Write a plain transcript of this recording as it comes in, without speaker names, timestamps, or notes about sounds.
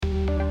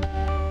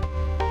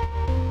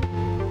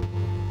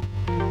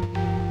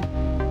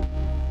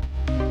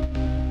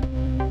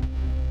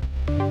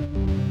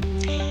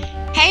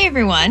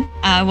everyone.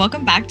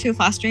 Welcome back to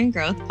Fostering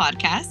Growth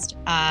podcast.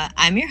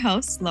 I'm your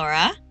host,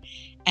 Laura,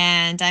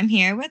 and I'm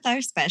here with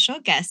our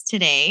special guest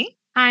today.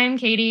 Hi, I'm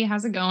Katie.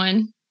 How's it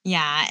going?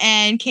 Yeah,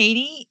 and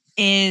Katie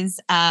is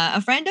a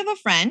friend of a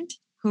friend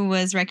who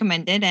was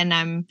recommended, and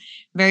I'm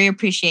very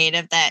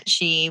appreciative that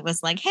she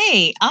was like,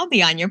 hey, I'll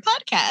be on your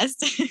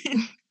podcast.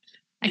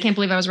 I can't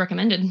believe I was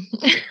recommended.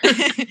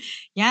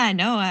 Yeah, I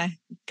know. I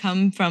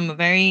come from a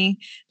very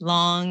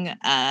long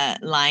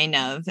line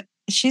of,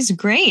 she's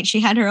great. She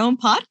had her own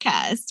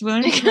podcast.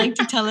 Would you like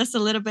to tell us a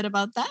little bit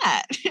about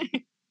that?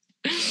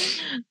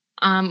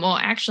 Well,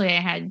 actually, I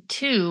had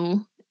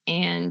two,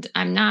 and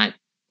I'm not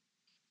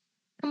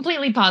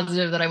completely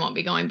positive that I won't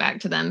be going back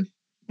to them.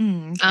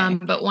 Okay.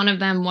 But one of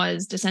them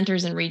was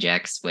Dissenters and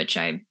Rejects, which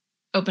I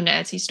opened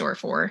an Etsy store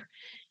for,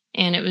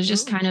 and it was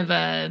just kind of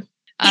a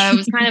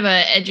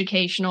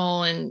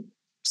educational and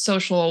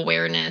social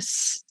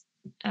awareness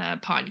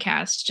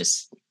podcast.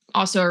 Just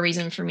also a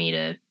reason for me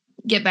to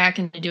get back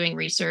into doing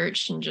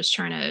research and just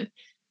trying to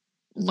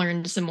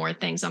learn some more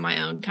things on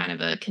my own, kind of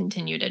a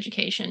continued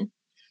education.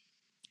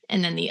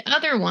 And then the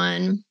other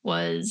one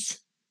was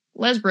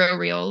Lesbro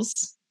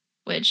Reels,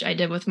 which I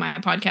did with my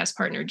podcast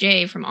partner,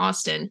 Jay from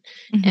Austin.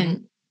 Mm-hmm.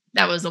 And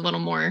that was a little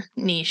more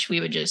niche. We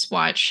would just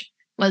watch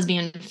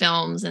lesbian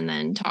films and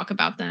then talk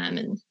about them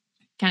and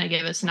kind of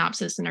give a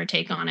synopsis and our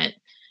take on it.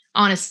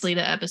 Honestly,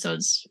 the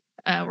episodes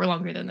were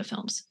longer than the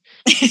films.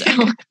 So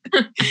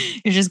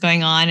You're just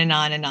going on and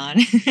on and on.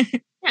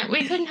 Yeah,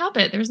 we couldn't help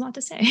it. There was a lot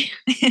to say.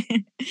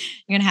 You're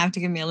going to have to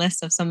give me a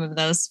list of some of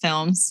those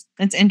films.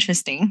 That's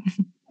interesting.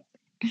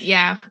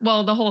 Yeah.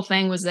 Well, the whole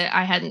thing was that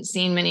I hadn't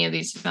seen many of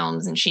these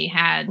films and she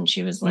had, and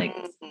she was like,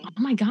 oh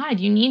my God,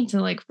 you need to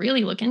like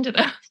really look into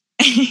them.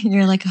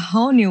 You're like a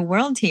whole new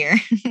world here.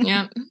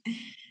 Yeah.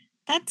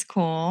 That's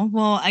cool.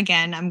 Well,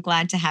 again, I'm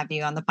glad to have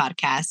you on the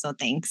podcast. So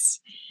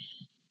thanks.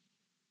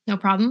 No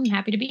problem.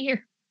 Happy to be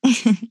here.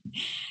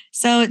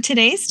 So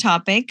today's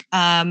topic,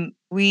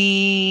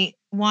 we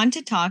want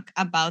to talk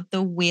about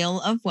the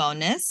Wheel of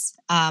Wellness,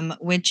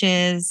 which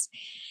is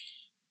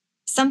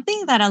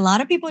something that a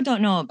lot of people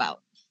don't know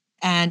about.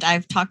 And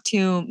I've talked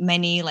to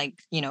many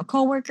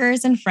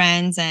coworkers and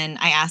friends, and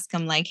I ask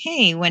them like,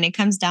 hey, when it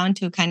comes down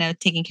to kind of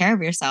taking care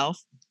of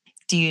yourself,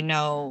 do you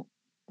know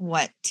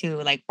what to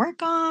like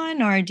work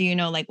on, or do you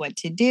know like what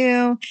to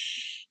do?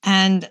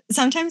 And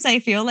sometimes I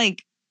feel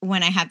like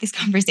when I have these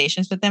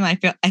conversations with them, I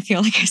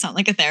feel like I sound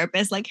like a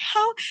therapist. Like,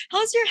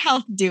 how's your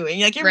health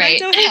doing? Like your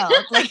mental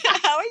health. Like,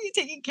 how are you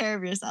taking care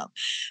of yourself?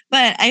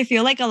 But I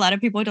feel like a lot of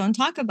people don't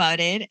talk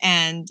about it,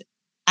 and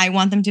I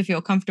want them to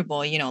feel comfortable,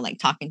 like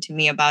talking to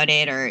me about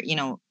it or,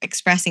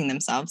 expressing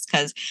themselves.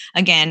 Because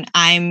again,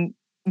 I'm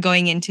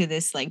going into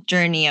this like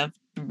journey of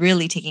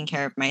really taking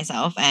care of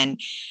myself, and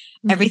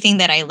everything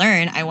that I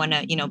learn, I want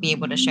to, be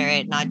able to share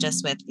it, not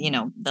just with,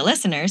 the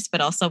listeners,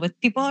 but also with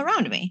people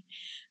around me.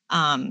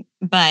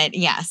 But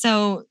yeah,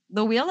 so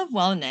the Wheel of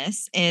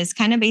Wellness is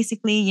kind of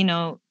basically,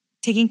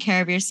 taking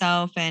care of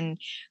yourself and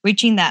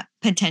reaching that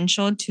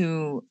potential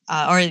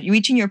or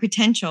reaching your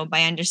potential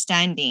by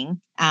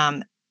understanding,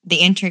 the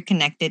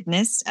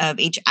interconnectedness of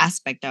each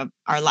aspect of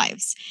our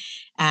lives.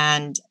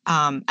 And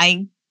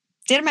I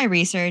did my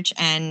research,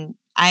 and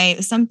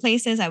some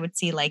places I would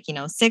see like,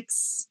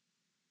 6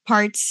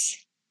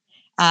 parts.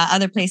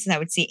 Other places I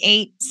would see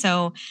 8.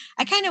 So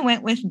I kind of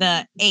went with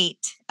the 8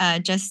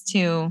 just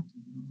to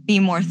be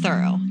more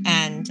thorough.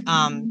 And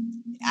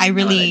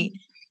I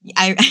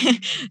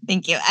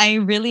thank you. I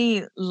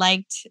really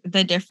liked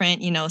the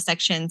different,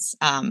 sections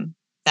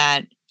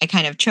that I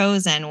kind of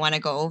chose and want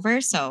to go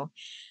over. So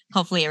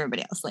hopefully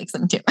everybody else likes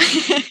them too.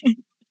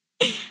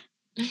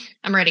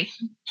 I'm ready.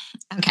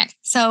 Okay.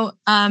 So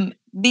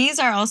these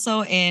are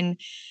also in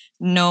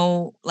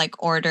no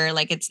like order.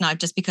 Like it's not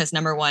just because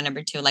number 1,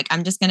 number 2, like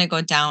I'm just going to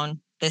go down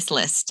this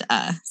list.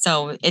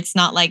 So it's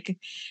not like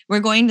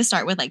we're going to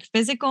start with like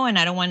physical, and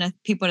I don't want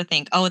people to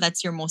think, oh,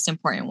 that's your most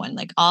important one.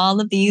 Like all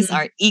of these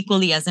are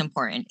equally as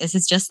important. This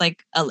is just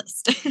like a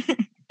list.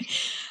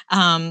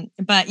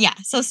 But yeah,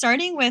 so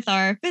starting with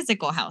our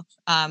physical health,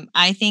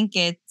 I think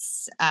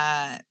it's,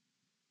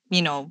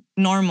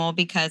 normal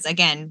because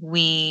again,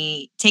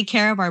 we take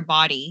care of our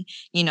body,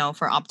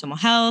 for optimal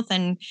health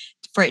and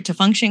for it to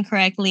function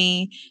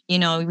correctly.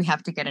 We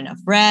have to get enough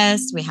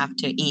rest. We have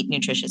to eat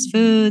nutritious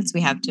foods.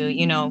 We have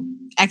to,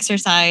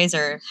 exercise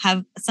or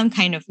have some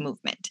kind of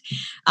movement.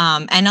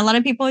 And a lot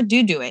of people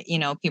do it.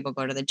 People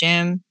go to the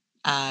gym.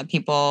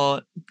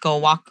 People go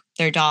walk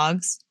their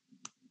dogs.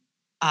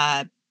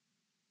 All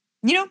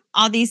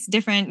these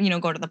different,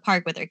 go to the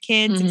park with their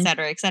kids,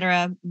 et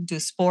cetera, do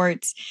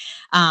sports.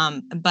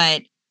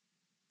 But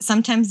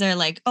sometimes they're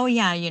like, oh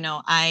yeah,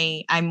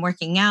 I'm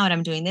working out,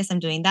 I'm doing this, I'm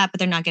doing that, but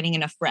they're not getting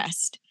enough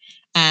rest.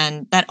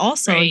 And that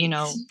also,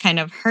 kind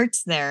of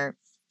hurts their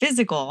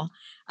physical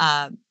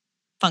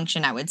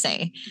function, I would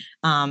say.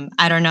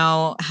 I don't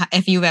know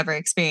if you've ever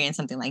experienced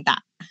something like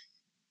that.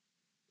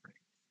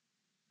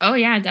 Oh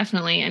yeah,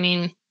 definitely. I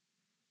mean,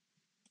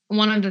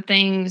 one of the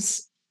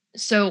things,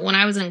 so when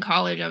I was in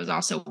college, I was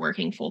also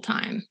working full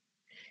time.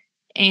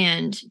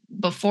 And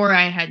before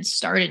I had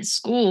started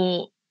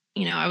school,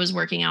 I was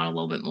working out a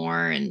little bit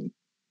more and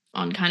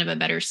on kind of a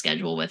better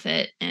schedule with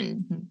it,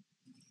 and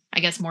I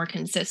guess more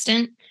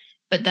consistent.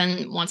 But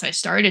then once I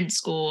started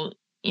school,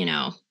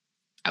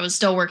 I was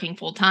still working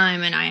full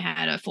time and I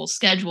had a full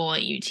schedule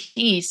at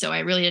UT. So I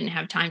really didn't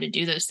have time to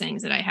do those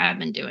things that I have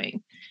been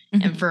doing.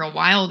 And for a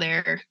while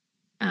there,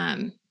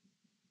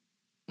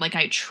 like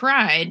I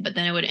tried, but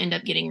then it would end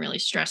up getting really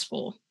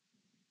stressful.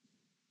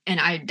 And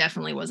I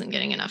definitely wasn't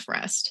getting enough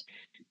rest.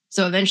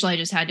 So eventually I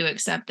just had to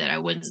accept that I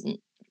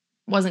wasn't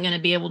going to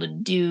be able to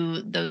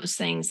do those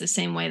things the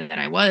same way that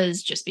I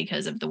was, just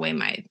because of the way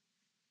my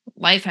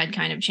life had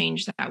kind of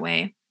changed that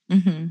way.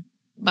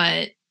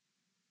 But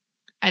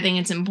I think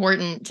it's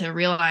important to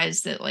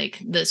realize that like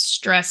the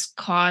stress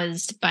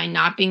caused by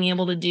not being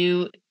able to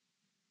do,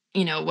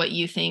 what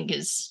you think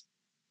is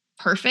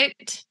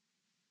perfect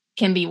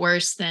can be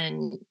worse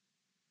than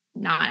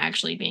not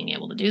actually being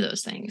able to do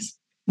those things.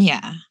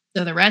 Yeah.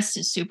 So the rest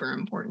is super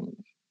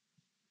important.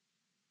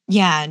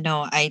 Yeah,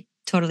 no, I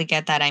totally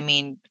get that. I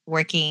mean,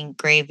 working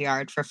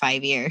graveyard for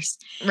 5 years,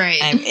 Right.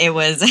 it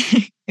was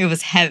it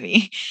was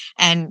heavy.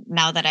 And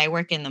now that I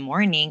work in the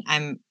morning,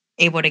 I'm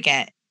able to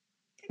get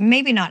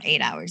maybe not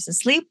 8 hours of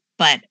sleep,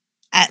 but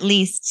at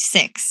least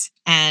 6.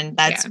 And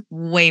that's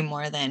way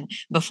more than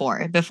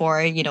before. Before,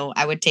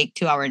 I would take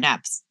 2-hour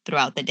naps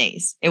throughout the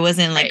days. It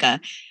wasn't like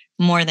a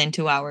more than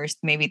 2 hours,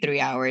 maybe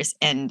 3 hours.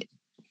 And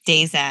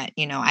days that,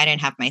 I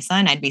didn't have my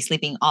son, I'd be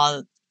sleeping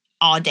all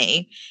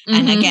day.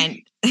 And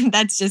again,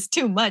 that's just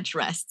too much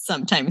rest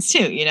sometimes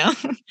too,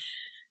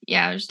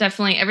 Yeah, there's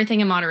definitely everything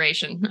in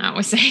moderation, I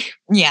would say.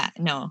 Yeah,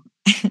 no.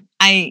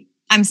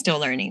 I'm still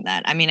learning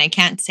that. I mean, I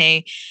can't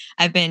say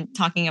I've been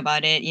talking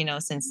about it,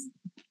 since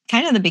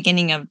kind of the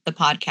beginning of the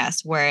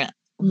podcast, where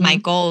my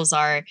goals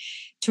are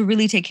to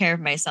really take care of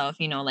myself,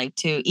 like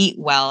to eat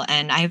well.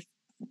 And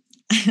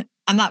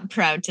I'm not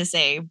proud to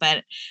say,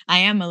 but I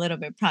am a little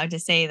bit proud to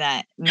say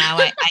that now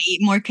I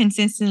eat more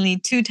consistently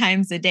 2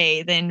 times a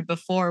day than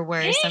before,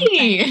 where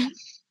sometimes,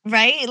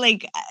 right?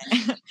 Like,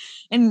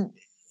 and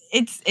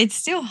it's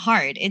still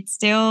hard. It's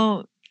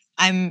still,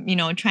 I'm,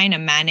 trying to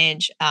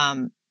manage,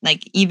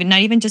 like even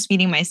not even just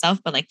feeding myself,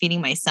 but like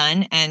feeding my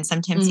son. And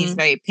sometimes he's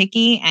very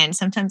picky and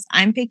sometimes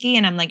I'm picky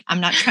and I'm like, I'm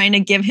not trying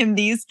to give him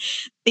these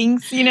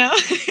things,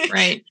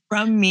 right,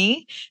 from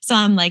me. So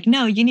I'm like,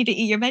 no, you need to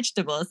eat your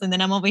vegetables. And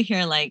then I'm over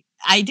here like,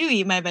 I do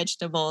eat my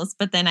vegetables,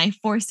 but then I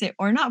force it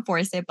or not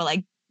force it, but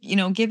like,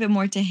 give it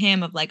more to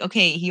him of like,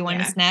 okay, you want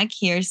a snack?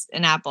 Here's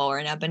an apple or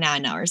a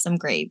banana or some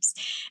grapes.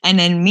 And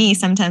then me,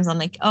 sometimes I'm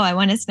like, oh, I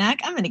want a snack.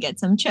 I'm going to get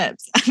some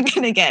chips. I'm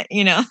going to get,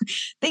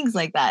 things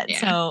like that.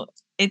 Yeah. So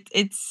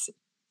it's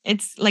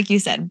like you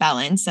said,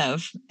 balance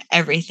of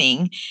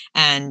everything.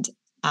 And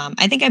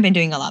I think I've been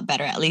doing a lot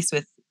better, at least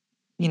with,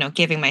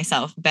 giving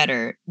myself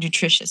better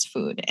nutritious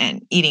food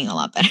and eating a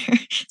lot better.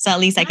 So at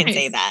least I can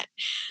say that.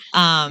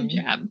 Good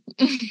job.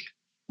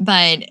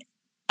 But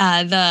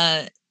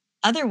the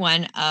other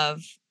one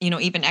of,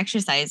 even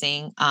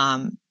exercising,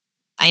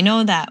 I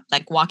know that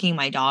like walking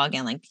my dog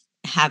and like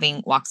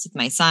having walks with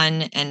my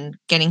son and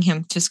getting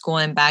him to school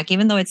and back,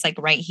 even though it's like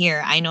right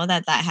here, I know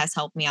that has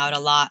helped me out a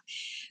lot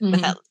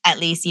with at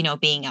least,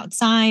 being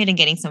outside and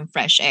getting some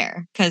fresh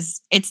air.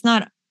 Because it's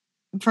not,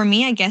 for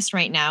me, I guess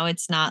right now,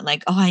 it's not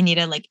like, oh, I need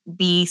to like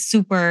be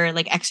super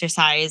like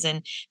exercise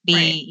and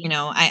be,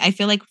 I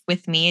feel like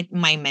with me,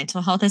 my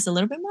mental health is a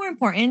little bit more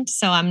important.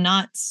 So I'm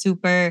not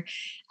super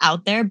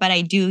out there, but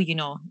I do,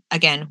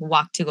 again,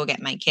 walk to go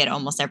get my kid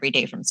almost every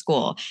day from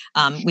school.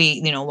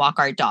 We, walk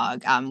our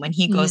dog when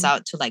he goes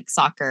out to like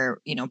soccer,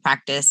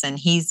 practice, and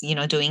he's,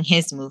 doing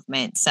his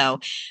movement. So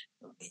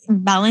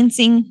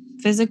balancing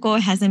physical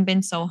hasn't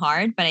been so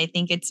hard, but I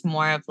think it's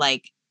more of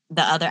like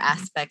the other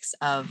aspects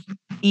of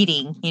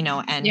eating,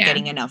 and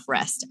getting enough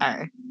rest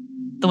are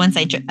the ones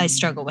I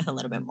struggle with a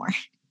little bit more.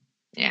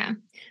 Yeah.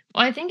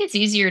 Well, I think it's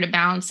easier to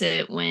balance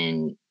it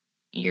when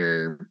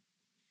you're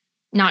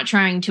not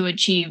trying to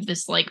achieve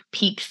this like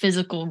peak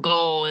physical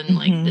goal and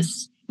like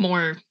this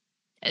more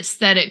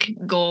aesthetic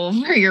goal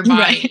for your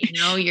body.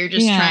 Right. You're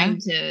just trying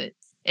to,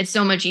 it's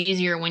so much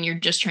easier when you're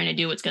just trying to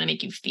do what's going to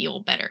make you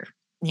feel better.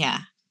 Yeah.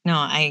 No,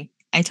 I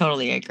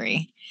totally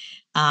agree.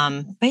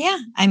 But yeah,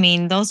 I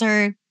mean, those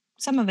are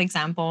some of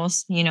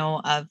examples,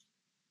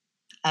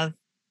 of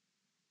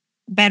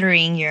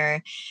bettering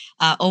your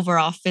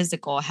overall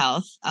physical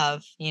health,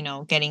 of,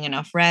 getting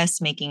enough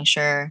rest, making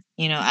sure,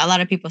 a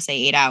lot of people say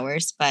 8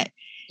 hours, but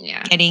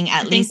getting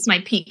at least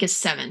my peak is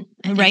 7.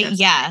 Right.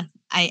 Yeah.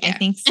 I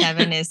think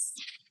 7 is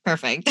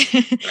perfect.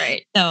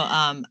 Right. So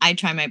I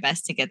try my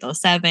best to get those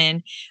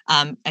 7.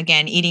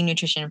 Again, eating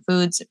nutrition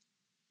foods,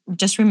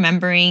 just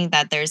remembering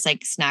that there's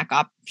like snack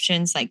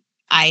options. Like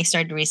I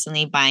started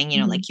recently buying,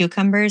 like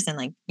cucumbers and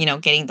like,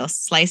 getting those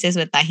slices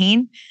with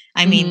tahini.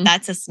 I mean,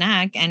 that's a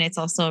snack and it's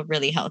also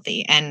really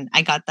healthy. And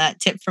I got that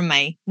tip from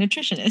my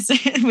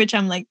nutritionist, which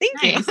I'm like,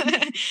 thank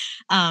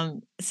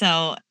you.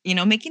 So,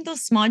 making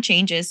those small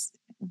changes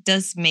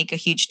does make a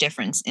huge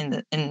difference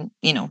in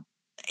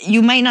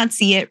you might not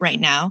see it right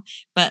now,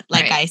 but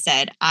like I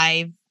said,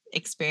 I've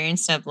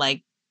experienced of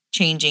like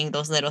changing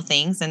those little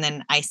things, and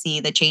then I see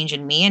the change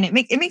in me, and it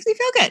makes me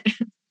feel good.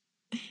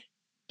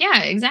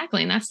 Yeah,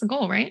 exactly. And that's the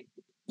goal, right?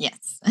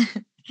 Yes.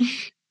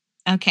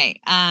 Okay.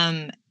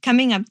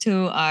 Coming up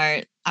to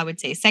our, I would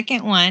say,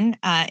 second one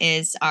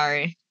is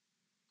our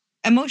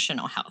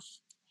emotional health.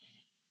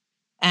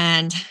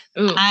 And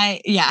Ooh.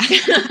 yeah,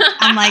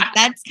 I'm like,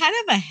 that's kind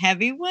of a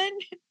heavy one.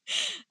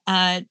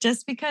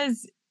 Just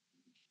because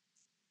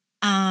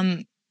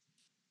I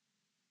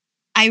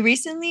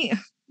recently,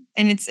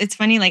 and it's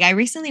funny, like I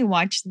recently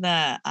watched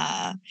the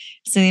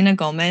Selena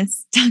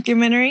Gomez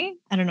documentary.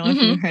 I don't know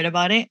if you heard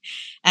about it.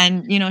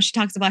 And she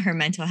talks about her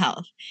mental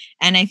health.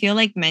 And I feel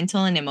like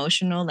mental and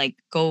emotional like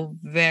go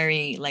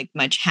very like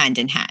much hand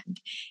in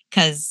hand.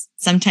 Because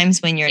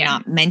sometimes when you're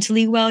not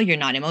mentally well, you're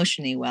not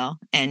emotionally well,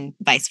 and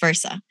vice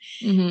versa.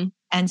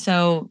 And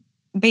so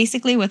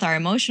basically with our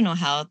emotional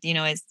health,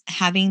 is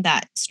having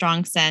that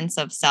strong sense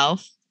of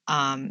self,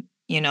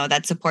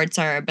 that supports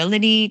our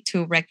ability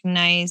to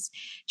recognize,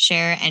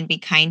 share, and be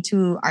kind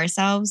to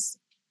ourselves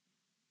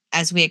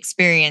as we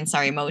experience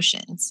our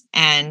emotions.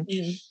 And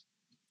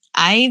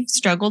I've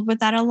struggled with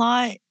that a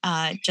lot,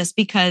 just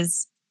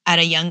because at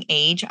a young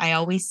age,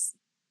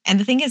 and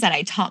the thing is that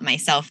I taught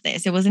myself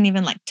this. It wasn't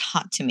even like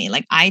taught to me.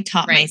 Like I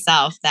taught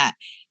myself that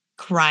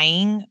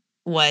crying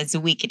was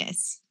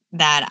weakness,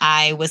 that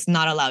I was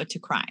not allowed to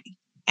cry.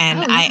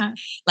 And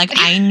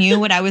I knew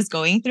what I was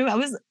going through. I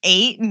was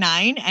 8,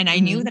 9, and I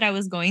knew that I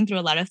was going through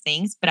a lot of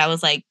things, but I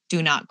was like,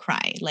 do not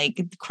cry.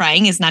 Like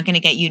crying is not going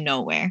to get you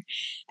nowhere.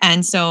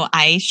 And so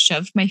I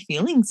shoved my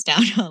feelings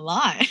down a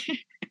lot.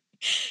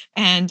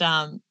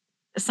 And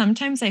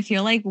sometimes I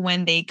feel like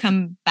when they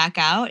come back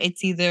out,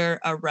 it's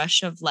either a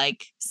rush of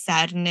like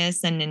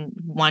sadness and then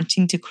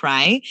wanting to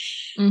cry.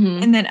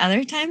 And then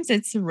other times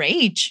it's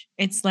rage.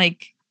 It's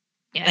like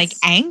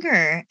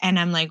anger. And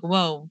I'm like,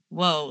 whoa,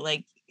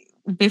 like,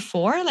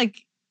 before,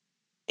 like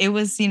it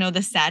was,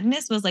 the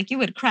sadness was like you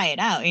would cry it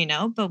out,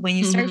 but when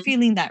you start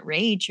feeling that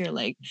rage, you're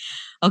like,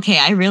 okay,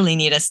 I really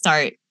need to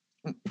start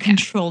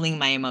controlling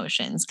my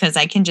emotions, because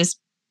I can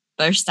just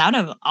burst out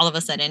of all of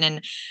a sudden.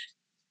 And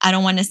I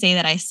don't want to say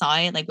that I saw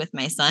it like with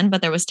my son,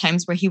 but there was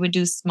times where he would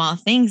do small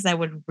things that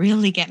would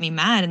really get me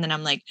mad. And then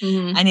I'm like,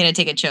 I need to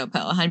take a chill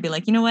pill. I'd be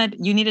like, you know what?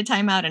 You need a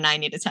timeout and I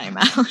need a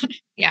timeout.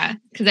 Yeah.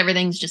 Because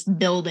everything's just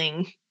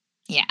building.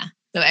 Yeah.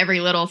 So every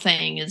little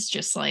thing is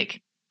just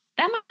like,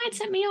 that might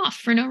set me off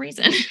for no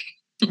reason.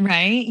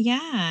 Right.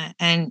 Yeah.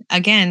 And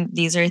again,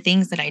 these are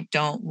things that I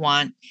don't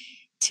want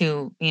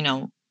to,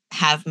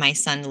 have my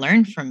son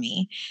learn from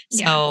me.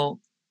 So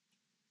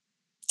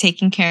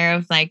taking care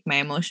of like my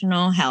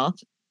emotional health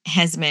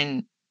has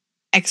been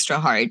extra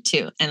hard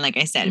too. And like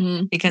I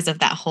said, because of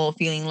that whole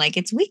feeling like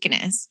it's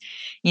weakness,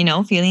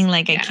 feeling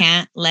like I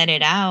can't let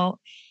it out.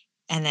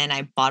 And then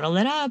I bottle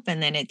it up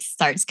and then it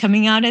starts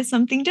coming out as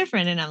something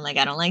different. And I'm like,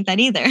 I don't like that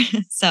either.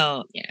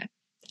 So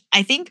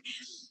I think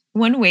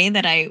one way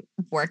that I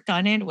worked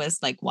on it was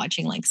like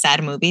watching like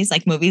sad movies,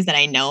 like movies that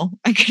I know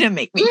are going to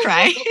make me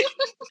cry.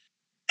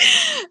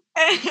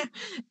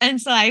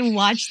 And so I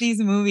watch these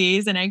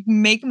movies and I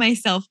make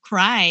myself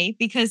cry,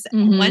 because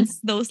once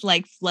those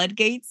like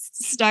floodgates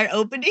start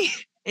opening,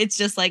 it's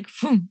just like,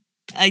 boom,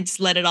 I just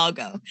let it all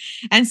go.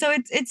 And so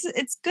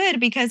it's good,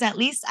 because at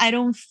least I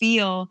don't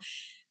feel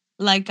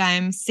like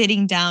I'm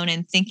sitting down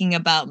and thinking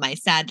about my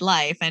sad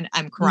life and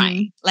I'm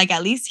crying. Like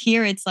at least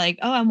here it's like,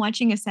 oh, I'm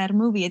watching a sad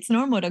movie. It's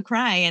normal to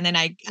cry. And then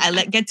I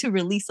get to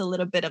release a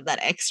little bit of that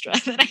extra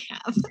that I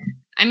have.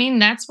 I mean,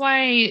 that's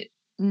why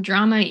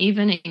drama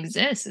even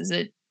exists, is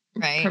it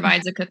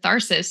provides a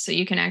catharsis, so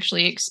you can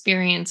actually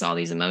experience all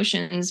these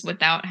emotions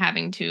without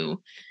having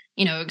to,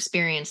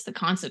 experience the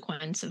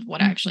consequence of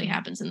what actually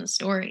happens in the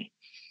story.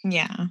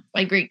 Yeah.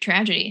 Like Greek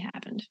tragedy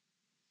happened.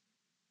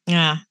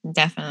 Yeah,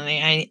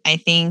 definitely. I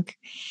think,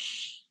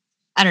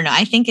 I don't know.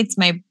 I think it's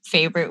my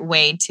favorite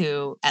way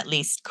to at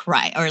least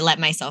cry or let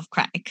myself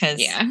cry,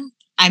 because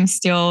I'm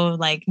still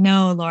like,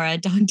 no, Laura,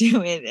 don't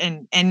do it.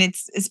 And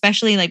it's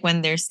especially like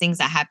when there's things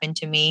that happen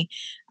to me,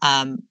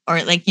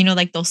 or like,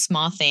 like those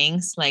small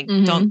things, like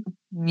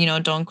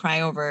don't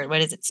cry over,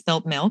 what is it?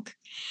 Spilt milk.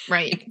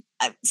 Right.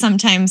 Like,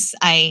 sometimes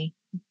I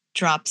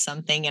drop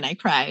something and I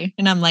cry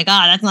and I'm like,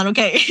 that's not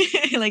okay.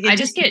 Like I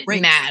just get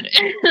mad.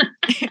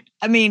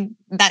 I mean,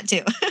 that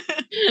too.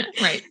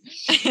 Right.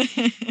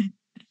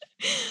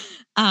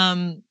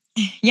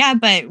 Yeah,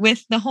 but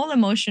with the whole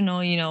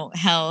emotional,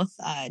 health,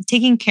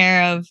 taking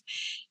care of,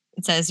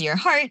 it says, your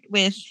heart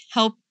with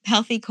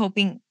healthy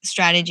coping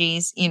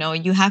strategies,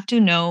 you have to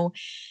know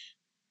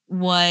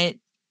what,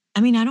 I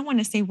mean, I don't want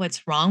to say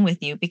what's wrong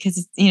with you, because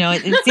it's,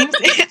 it seems,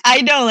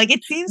 I know, like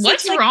it seems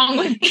what's wrong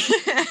with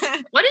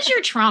you? What is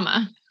your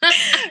trauma?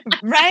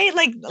 Right?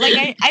 Like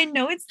I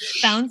know it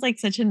sounds like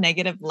such a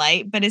negative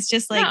light, but it's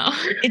just like,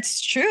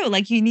 it's true.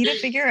 Like you need to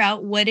figure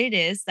out what it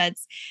is that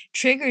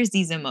triggers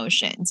these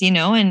emotions,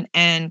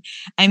 and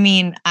I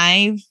mean,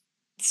 I've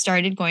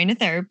started going to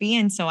therapy.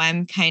 And so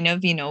I'm kind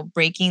of,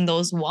 breaking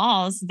those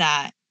walls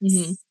that,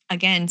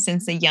 again,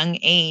 since a young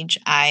age,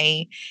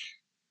 I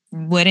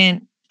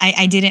wouldn't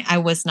I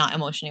was not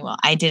emotionally well.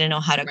 I didn't know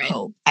how to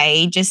cope.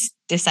 I just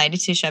decided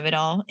to shove it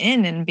all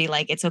in and be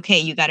like, it's okay.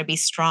 You got to be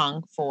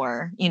strong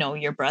for, you know,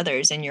 your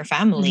brothers and your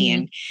family,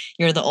 and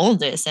you're the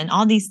oldest and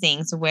all these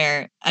things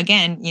where,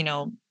 again, you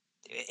know,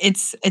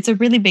 it's a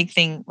really big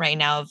thing right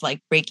now of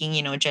like breaking,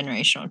 you know,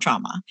 generational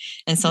trauma.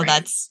 And so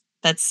that's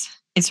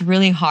it's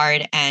really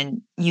hard.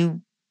 And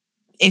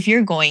if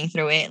you're going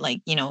through it,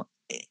 like, you know,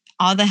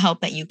 all the help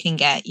that you can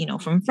get, you know,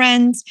 from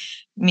friends,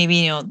 maybe,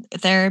 you know,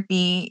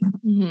 therapy,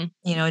 you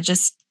know,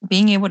 just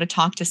being able to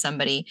talk to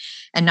somebody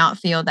and not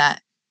feel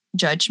that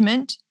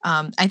judgment.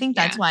 I think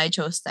that's why I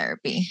chose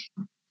therapy.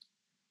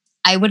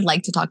 I would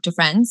like to talk to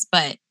friends,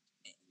 but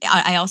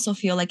I also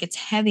feel like it's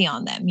heavy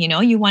on them. You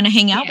know, you want to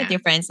hang out with your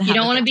friends. And you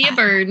don't want to be a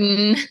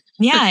burden.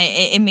 Yeah,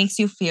 it makes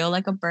you feel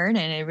like a burden.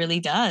 It really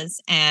does.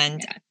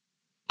 And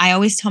I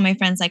always tell my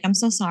friends, like, I'm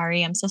so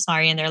sorry. I'm so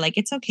sorry. And they're like,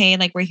 it's okay.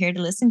 Like, we're here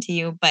to listen to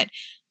you. But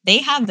they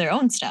have their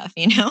own stuff,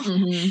 you know?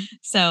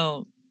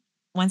 So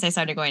once I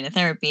started going to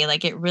therapy,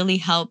 like, it really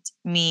helped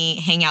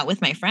me hang out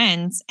with my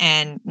friends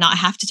and not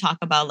have to talk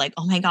about like,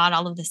 oh my God,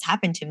 all of this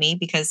happened to me,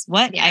 because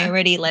I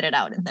already let it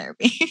out in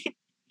therapy.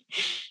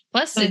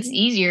 Plus, it's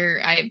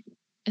easier. I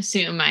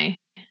assume I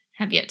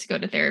have yet to go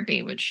to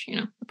therapy, which, you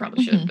know, I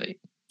probably should, but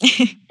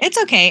it's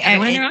okay.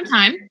 Everyone in their own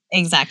time.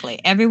 Exactly.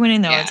 Everyone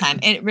in their own time.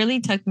 It really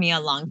took me a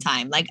long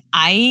time. Like,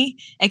 I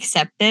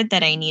accepted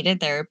that I needed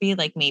therapy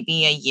like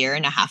maybe a year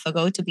and a half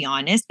ago, to be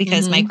honest,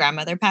 because my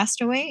grandmother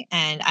passed away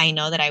and I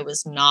know that I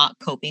was not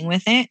coping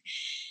with it.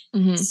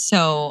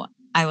 So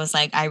I was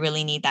like, I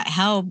really need that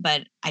help,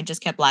 but I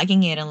just kept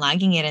lagging it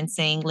and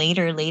saying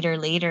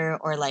later,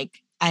 or like,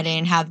 I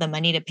didn't have the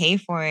money to pay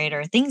for it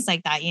or things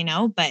like that, you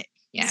know, but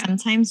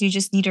sometimes you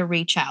just need to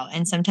reach out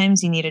and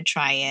sometimes you need to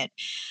try it.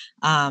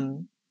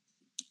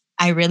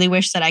 I really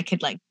wish that I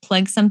could like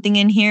plug something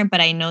in here, but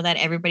I know that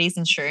everybody's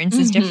insurance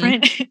is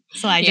different.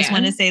 So I just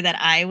want to say that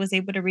I was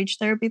able to reach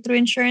therapy through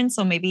insurance.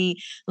 So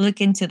maybe look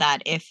into that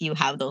if you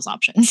have those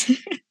options.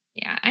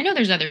 I know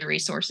there's other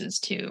resources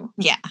too.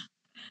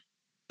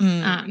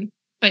 But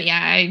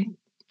I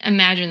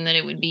imagine that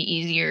it would be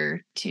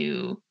easier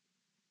to,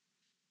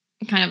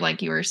 kind of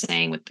like you were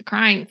saying with the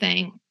crying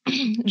thing,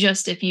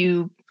 just if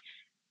you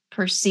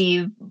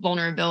perceive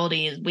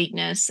vulnerability as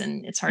weakness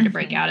and it's hard to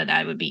break out of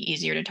that, it would be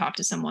easier to talk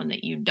to someone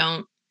that you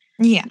don't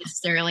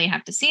necessarily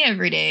have to see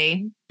every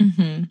day.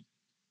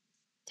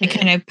 It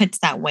kind of puts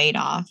that weight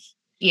off.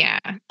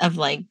 Of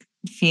like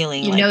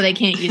feeling you know they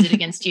can't use it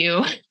against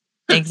you.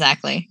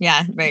 Exactly.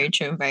 Yeah, very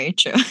true. Very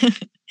true.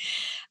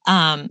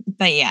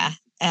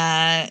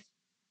 But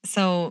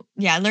so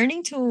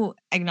learning to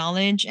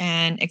acknowledge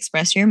and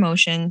express your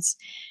emotions,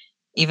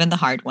 even the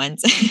hard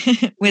ones,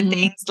 with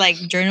things like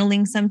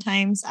journaling.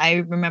 Sometimes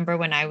I remember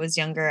when I was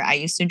younger, I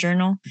used to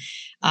journal.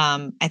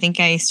 I think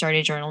I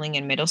started journaling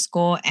in middle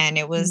school, and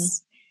it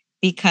was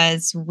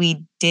because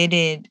we did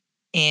it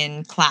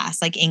in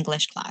class, like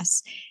English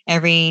class.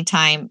 Every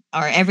time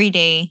or every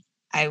day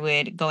I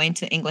would go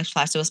into English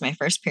class. It was my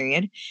first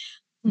period.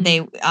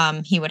 He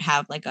would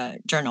have like a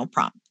journal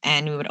prompt,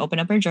 and we would open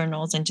up our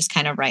journals and just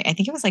kind of write. I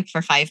think it was like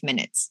for 5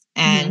 minutes.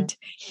 And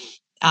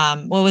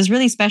what was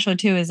really special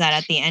too is that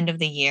at the end of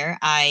the year,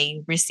 I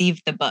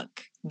received the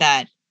book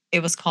that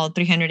it was called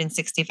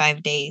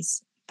 365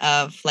 Days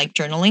of like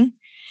journaling.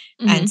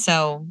 And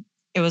so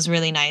it was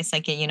really nice.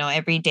 Like, you know,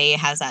 every day it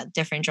has that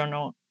different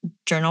journal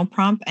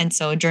prompt. And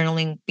so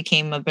journaling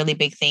became a really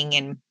big thing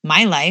in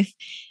my life.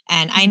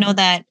 And I know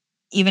that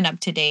even up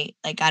to date,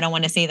 like, I don't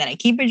want to say that I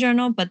keep a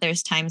journal, but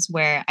there's times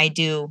where I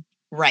do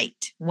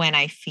write when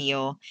I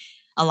feel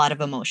a lot of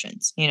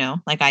emotions, you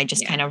know, like I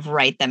just kind of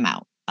write them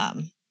out.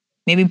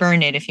 Maybe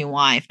burn it if you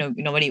want, if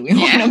nobody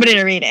want nobody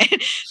to read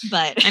it.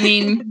 But I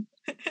mean,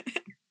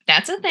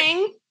 that's a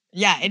thing.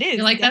 Yeah, it is.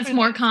 Like, that's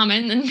more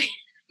common than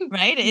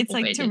right. It's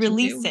like to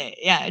release it.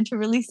 Yeah, to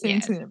release it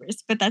into the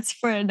universe. But that's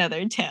for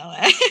another tale.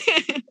 I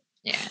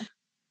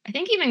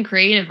think even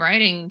creative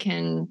writing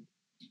can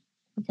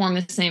perform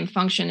the same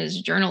function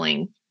as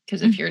journaling,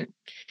 because if you're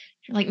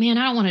like, man,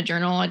 I don't want to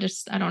journal, I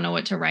don't know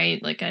what to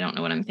write, like I don't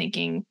know what I'm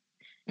thinking.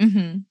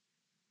 You're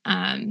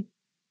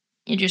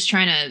just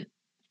trying to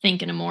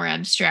think in a more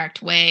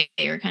abstract way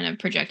or kind of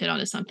project it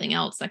onto something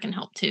else that can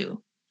help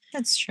too.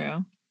 That's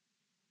true.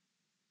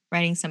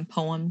 Writing some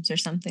poems or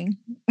something.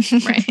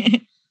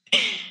 Right.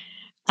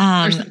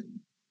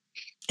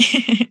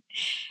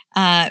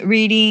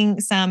 Reading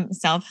some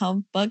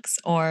self-help books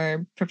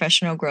or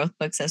professional growth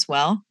books as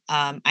well.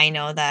 I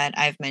know that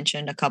I've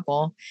mentioned a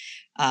couple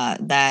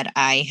that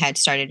I had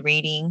started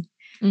reading.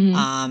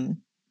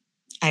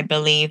 I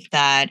believe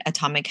that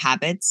Atomic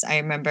Habits, I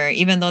remember,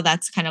 even though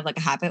that's kind of like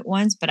a habit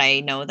once, but I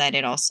know that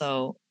it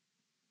also,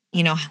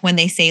 you know, when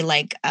they say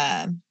like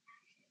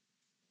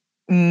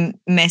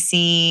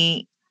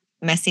messy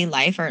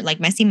life, or like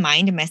messy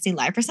mind, messy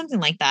life, or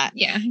something like that.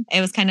 It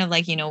was kind of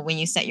like, you know, when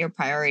you set your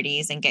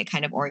priorities and get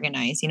kind of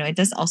organized, you know, it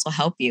does also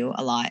help you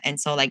a lot.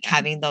 And so like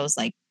having those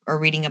like, or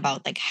reading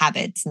about like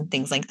habits and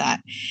things like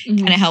that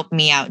kind of helped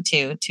me out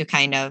too, to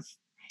kind of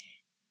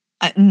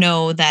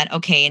know that,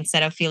 okay,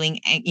 instead of feeling,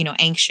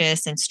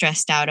 anxious and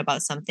stressed out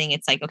about something,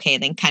 it's like, okay,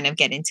 then kind of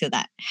get into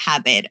that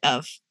habit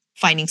of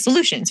finding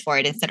solutions for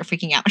it instead of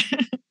freaking out.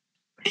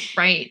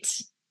 Right.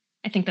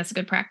 I think that's a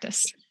good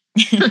practice.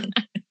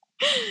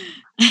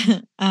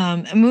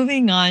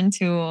 Moving on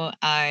to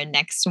our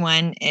next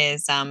one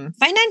is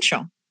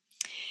financial.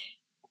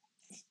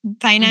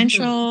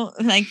 Financial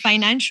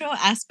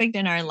aspect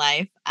in our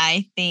life.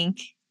 I think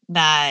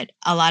that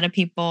a lot of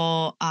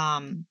people,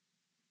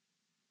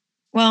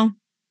 well,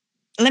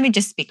 let me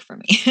just speak for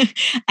me.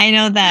 I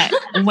know that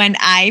when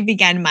I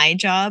began my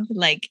job,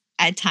 like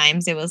at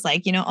times it was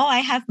like, oh, I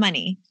have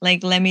money.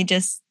 Like, let me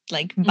just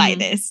like buy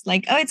this.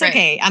 Like, oh, it's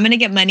okay. I'm going to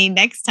get money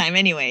next time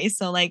anyway.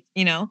 So like,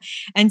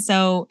 and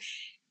so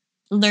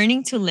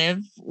learning to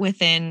live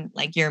within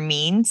like your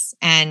means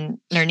and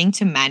learning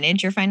to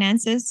manage your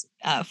finances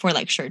for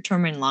like short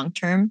term and long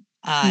term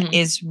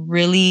is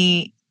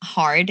really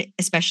hard,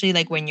 especially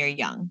like when you're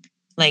young.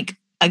 Like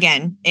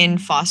again, in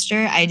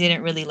foster, I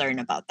didn't really learn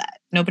about that.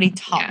 Nobody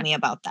taught me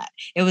about that.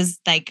 It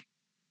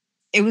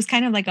was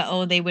kind of like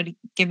they would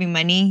give me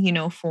money,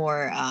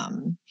 for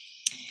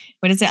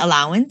what is it,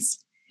 allowance.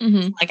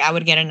 Like I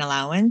would get an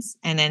allowance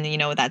and then,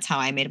 that's how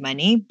I made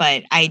money.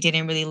 But I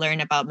didn't really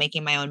learn about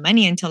making my own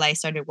money until I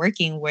started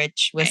working,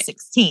 which was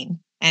 16.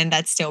 And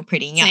that's still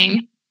pretty young.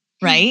 Same.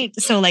 Right.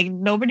 So like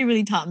nobody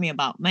really taught me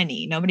about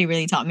money. Nobody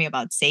really taught me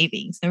about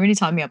savings. Nobody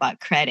taught me about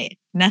credit.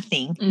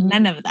 Nothing.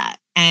 None of that.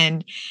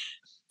 And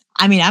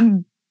I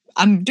mean,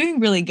 I'm doing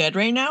really good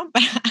right now,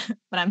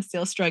 but I'm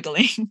still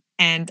struggling.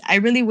 And I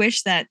really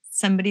wish that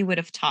somebody would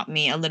have taught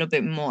me a little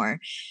bit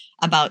more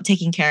about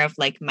taking care of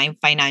like my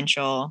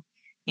financial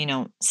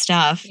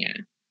stuff. Yeah.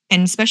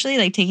 And especially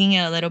like taking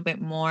it a little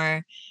bit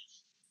more,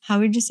 how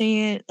would you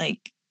say it? Like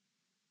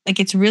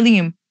it's really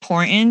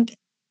important.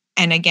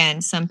 And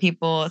again, some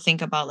people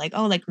think about like,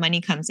 oh, like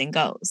money comes and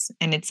goes.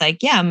 And it's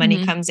like, yeah,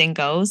 money comes and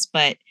goes.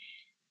 But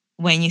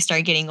when you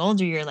start getting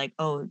older, you're like,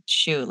 oh,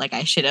 shoot, like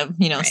I should have,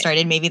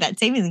 started maybe that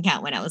savings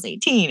account when I was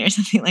 18 or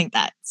something like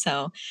that.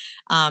 So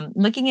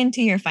looking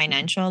into your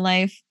financial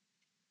life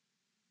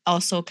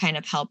also kind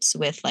of helps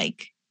with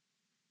like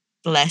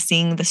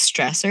blessing the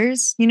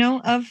stressors,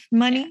 of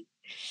money.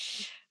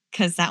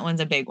 Because that one's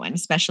a big one,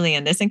 especially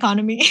in this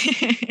economy.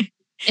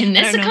 In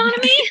this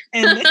economy?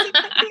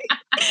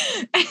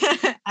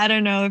 I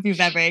don't know if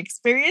you've ever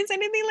experienced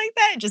anything like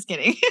that. Just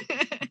kidding.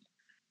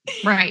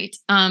 Right.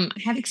 I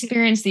have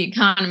experienced the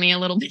economy a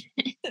little bit.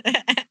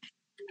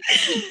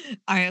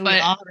 Aren't we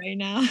all right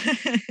now?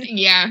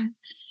 Yeah.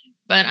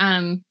 But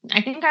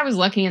I think I was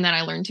lucky in that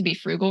I learned to be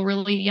frugal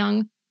really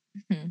young.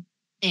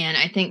 And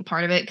I think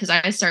part of it, because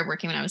I started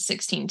working when I was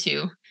 16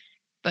 too.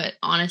 But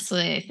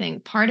honestly, I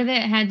think part of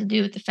it had to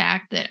do with the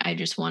fact that I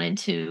just wanted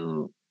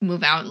to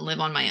move out and live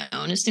on my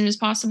own as soon as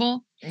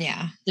possible.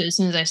 Yeah. So as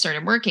soon as I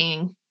started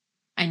working,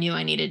 I knew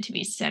I needed to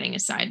be setting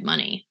aside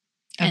money.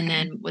 Okay. And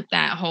then with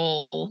that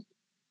whole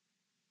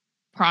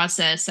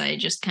process, I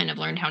just kind of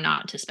learned how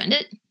not to spend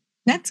it.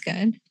 That's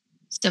good.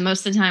 So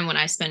most of the time when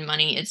I spend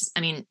money,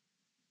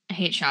 I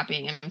hate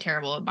shopping. I'm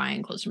terrible at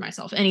buying clothes for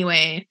myself.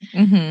 Anyway,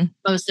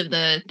 most of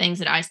the things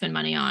that I spend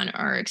money on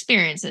are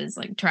experiences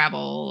like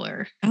travel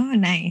or. Oh,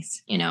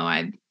 nice.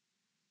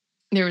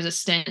 There was a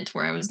stint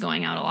where I was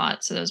going out a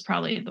lot. So that was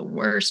probably the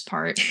worst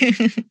part.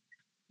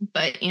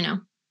 But,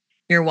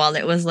 your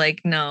wallet was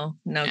like, no,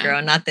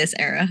 girl, not this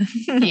era.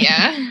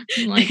 Yeah.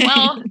 I'm like,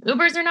 well,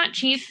 Ubers are not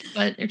cheap,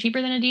 but they're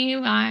cheaper than a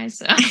DUI.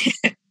 So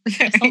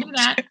I'll do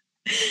that.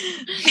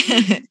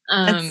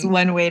 That's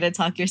one way to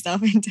talk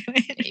yourself into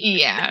it.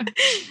 Yeah.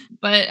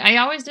 But I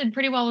always did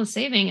pretty well with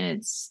saving, and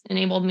it's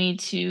enabled me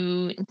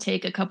to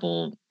take a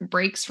couple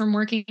breaks from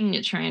working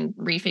to try and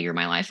refigure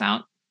my life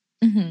out.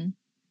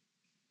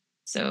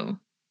 So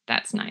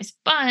that's nice.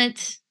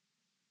 But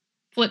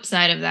flip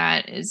side of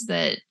that is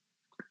that,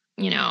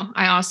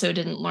 I also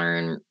didn't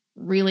learn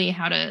really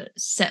how to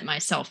set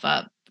myself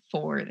up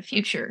for the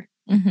future.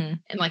 And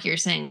like you're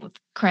saying, with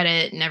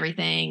credit and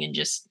everything, and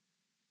just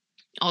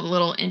all the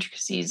little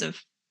intricacies of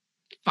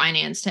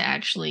finance to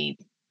actually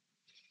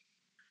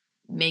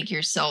make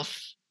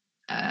yourself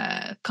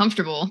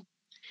comfortable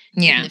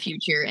in the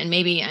future. And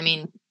maybe,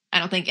 I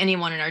don't think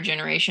anyone in our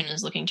generation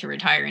is looking to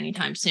retire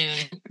anytime soon.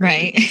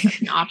 Right.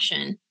 An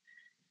option.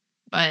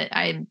 But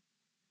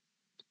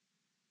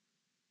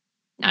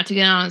not to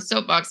get on a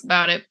soapbox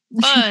about it,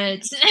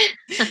 but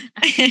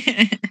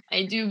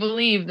I do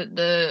believe that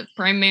the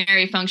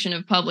primary function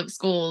of public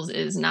schools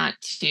is not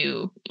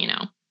to,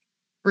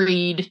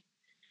 breed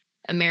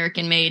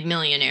American-made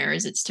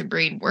millionaires. It's to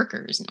breed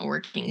workers in a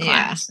working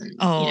class. And,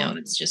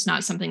 it's just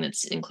not something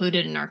that's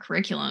included in our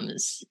curriculum,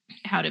 is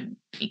how to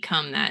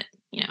become that,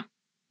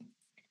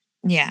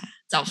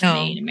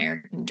 self-made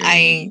American dream.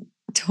 I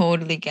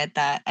totally get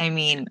that.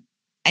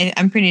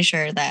 I'm pretty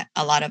sure that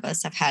a lot of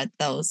us have had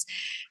those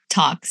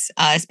talks,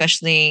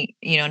 especially,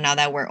 now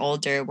that we're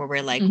older, where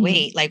we're like,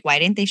 wait, like, why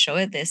didn't they show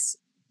it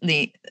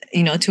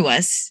to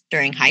us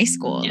during high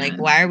school? Like,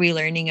 why are we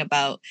learning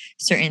about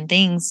certain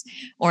things,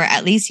 or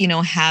at least,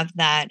 have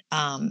that,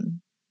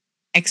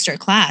 extra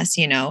class,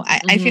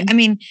 I feel, Mhm. I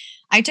mean,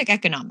 I took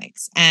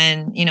economics,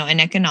 and, in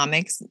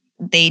economics,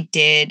 they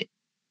did,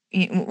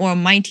 or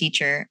my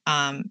teacher,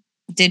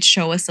 did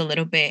show us a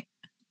little bit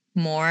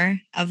more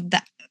of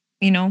that,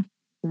 you know,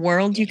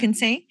 world, you Yeah. can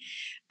say.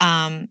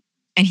 Um,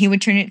 and he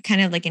would turn it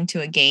kind of like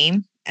into a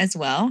game as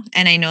well.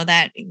 And I know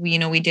that, we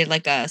did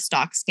like a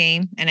stocks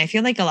game, and I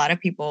feel like a lot of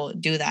people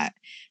do that,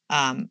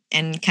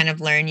 and kind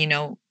of learn,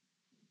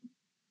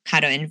 how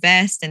to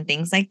invest and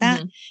things like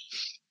that. Mhm.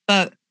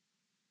 But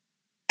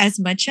as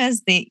much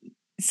as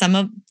some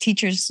of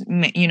teachers,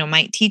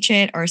 might teach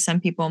it, or some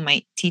people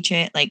might teach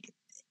it, like,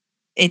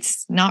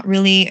 it's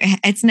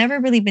never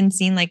really been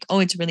seen like, oh,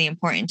 it's really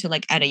important to,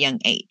 like, at a young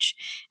age.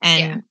 Yeah.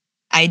 And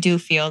I do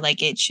feel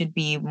like it should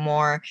be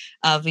more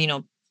of,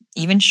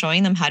 even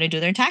showing them how to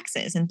do their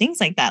taxes and things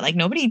like that. Like,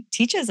 nobody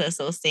teaches us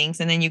those things.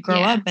 And then you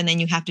grow Yeah. up, and then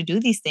you have to do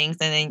these things.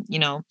 And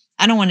then,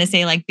 I don't want to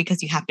say like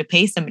because you have to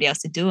pay somebody else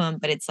to do them,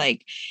 but it's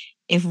like,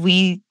 if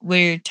we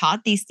were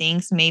taught these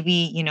things,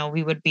 maybe,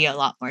 we would be a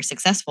lot more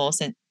successful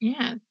since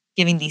Yeah.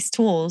 giving these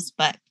tools.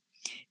 But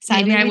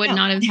Maybe sadly, I we would don't.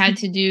 not have had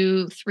to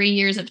do 3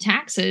 years of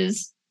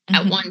taxes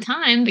at Mhm. one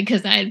time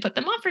because I had put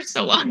them off for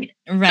so long.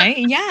 Right?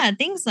 Yeah,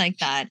 things like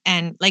that.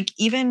 And like,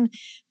 even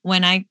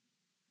when I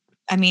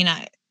mean,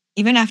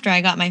 even after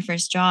I got my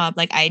first job,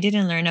 like, I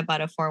didn't learn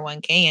about a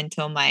 401k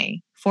until my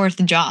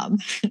fourth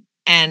job.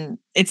 And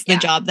it's the Yeah.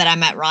 job that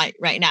I'm at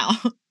right now.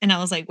 And I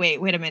was like, wait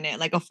a minute,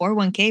 like, a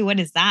 401k, what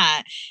is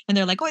that? And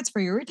they're like, oh, it's for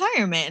your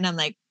retirement. And I'm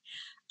like,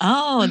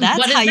 oh, that's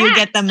What how is you that?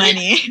 get the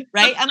money,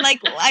 right? I'm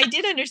like, well, I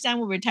did understand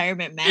what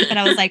retirement meant, but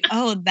I was like,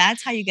 oh,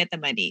 that's how you get the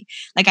money.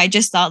 Like, I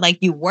just thought like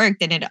you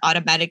worked and it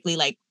automatically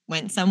like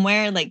went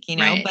somewhere, like,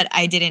 Right. but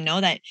I didn't know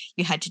that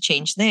you had to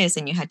change this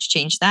and you had to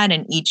change that.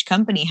 And each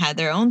company had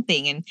their own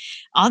thing and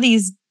all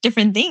these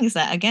different things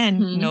that,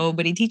 again, Mhm.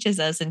 nobody teaches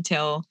us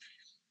until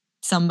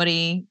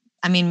somebody,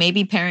 I mean,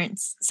 maybe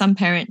some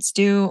parents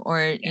do,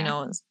 or,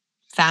 Yeah.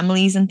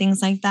 families and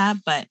things like that.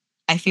 But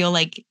I feel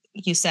like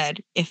you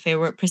said, if it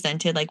were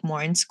presented like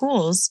more in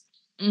schools,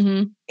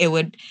 Mhm. it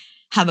would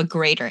have a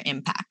greater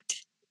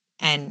impact.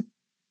 And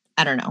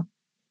I don't know.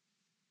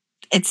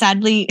 It's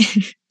sadly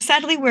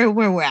where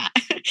we're at.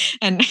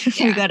 And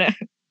we Yeah. gotta,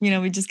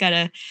 we just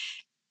gotta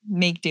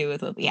make do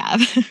with what we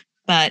have.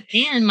 But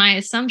And my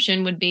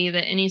assumption would be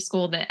that any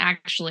school that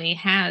actually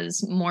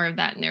has more of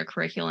that in their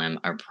curriculum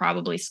are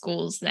probably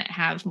schools that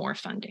have more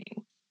funding.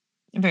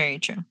 very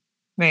true.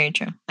 Very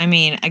true. I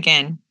mean,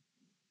 again,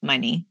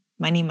 money,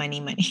 money, money,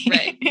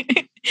 Right.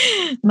 money.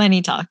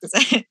 Money talks.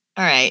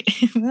 All right.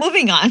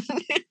 Moving on.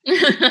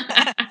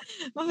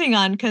 Moving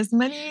on, because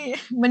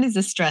money's a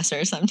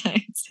stressor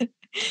sometimes.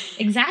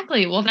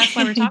 Exactly. Well, that's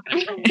why we're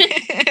talking about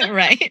it.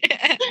 Right.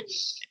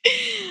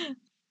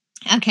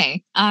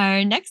 Okay.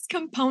 Our next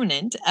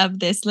component of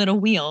this little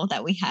wheel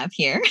that we have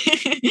here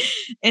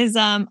is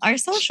our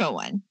social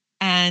one.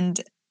 And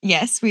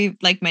yes, we,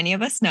 like many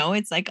of us know,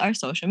 it's like our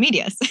social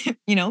medias,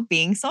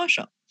 being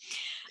social.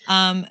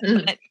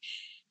 But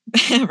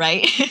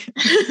right.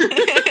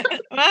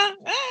 Well,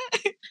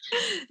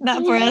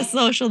 not for us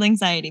social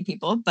anxiety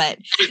people, but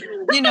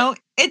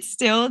it's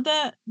still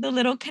the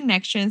little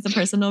connections, the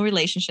personal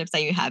relationships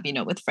that you have,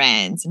 with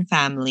friends and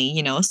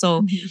family,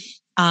 so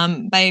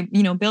Mhm. by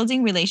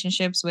building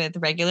relationships with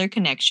regular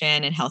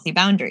connection and healthy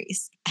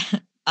boundaries.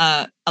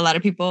 A lot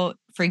of people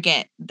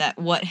forget that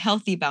what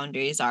healthy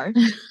boundaries are.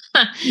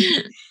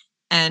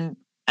 And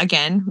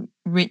again,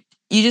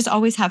 you just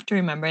always have to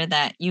remember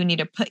that you need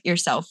to put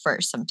yourself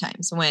first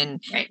sometimes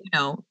when Right.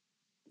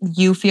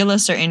 you feel a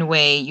certain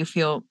way, you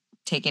feel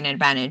taken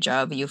advantage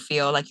of, you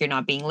feel like you're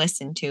not being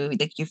listened to,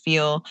 like you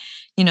feel,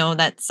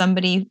 that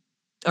somebody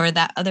or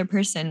that other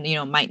person,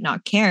 might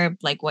not care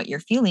like what you're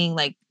feeling,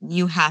 like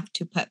you have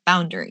to put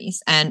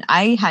boundaries. And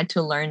I had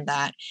to learn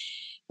that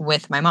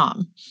with my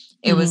mom.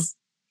 It Mhm. was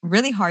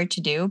really hard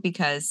to do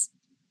because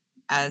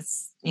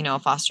as a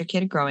foster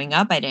kid growing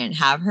up, I didn't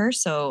have her.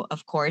 So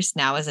of course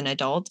now as an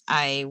adult,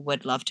 I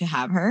would love to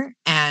have her.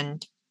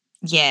 And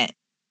yet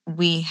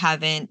we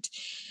haven't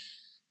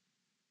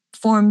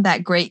formed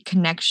that great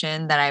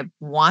connection that I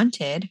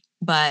wanted,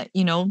 but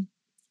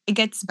it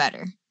gets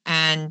better.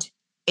 And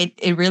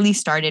it really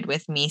started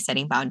with me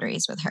setting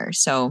boundaries with her.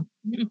 So,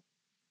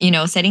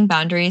 Mhm. setting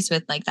boundaries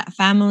with like that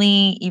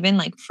family, even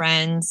like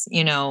friends,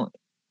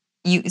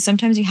 you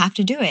sometimes you have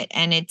to do it,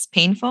 and it's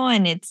painful,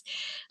 and it's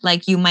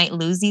like you might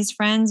lose these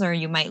friends or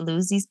you might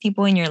lose these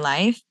people in your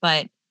life,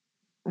 but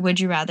would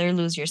you rather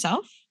lose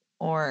yourself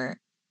or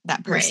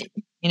that person,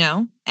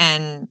 Right.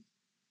 And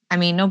I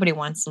mean, nobody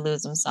wants to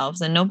lose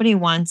themselves, and nobody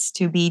wants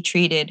to be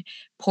treated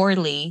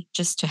poorly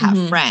just to have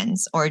Mhm.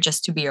 friends or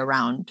just to be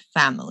around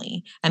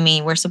family. I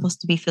mean, we're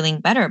supposed to be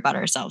feeling better about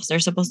ourselves. They're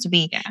supposed to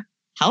be Yeah.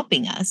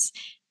 helping us,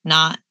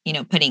 not,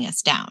 putting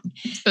us down.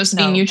 It's supposed to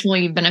be So,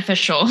 mutually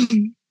beneficial.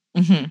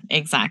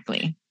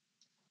 exactly.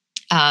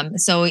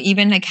 So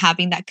even like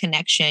having that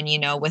connection,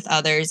 with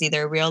others,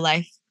 either real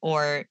life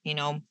or,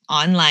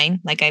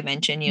 online, like I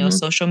mentioned, Mhm.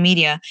 social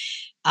media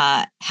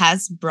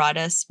has brought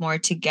us more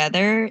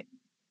together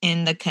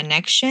in the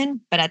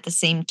connection, but at the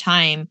same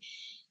time,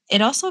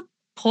 it also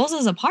pulls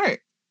us apart.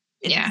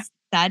 It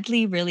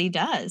sadly really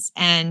does.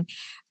 And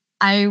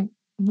I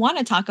want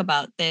to talk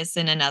about this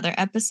in another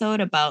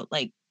episode about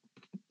like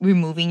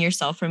removing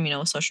yourself from,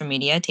 social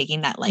media,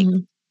 taking that like,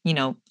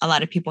 a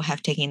lot of people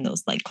have taken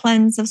those like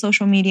cleanse of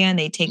social media and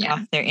they take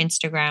off their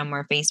Instagram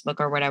or Facebook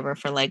or whatever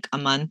for like a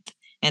month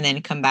and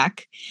then come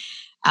back.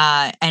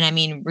 And I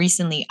mean,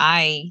 recently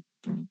I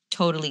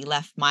totally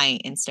left my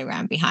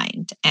Instagram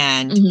behind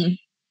and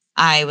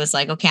I was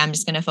like, okay, I'm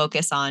just going to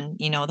focus on,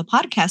 the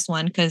podcast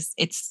one because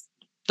it's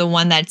the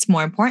one that's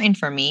more important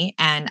for me.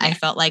 And I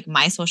felt like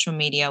my social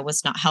media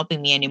was not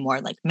helping me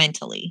anymore, like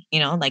mentally,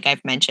 like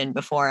I've mentioned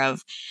before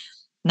of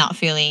not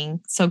feeling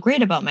so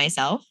great about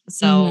myself.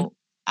 So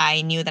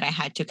I knew that I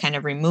had to kind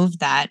of remove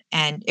that.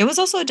 And it was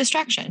also a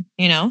distraction,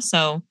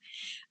 so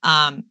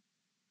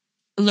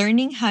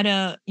learning how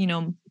to,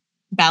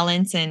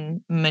 balance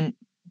and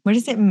what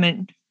is it?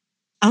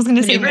 I was going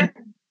to say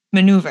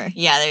maneuver.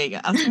 Yeah, there you go.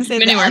 I was going to say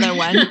the other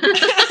one. I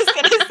was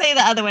going to say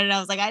the other one. And I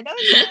was like, I know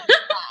it's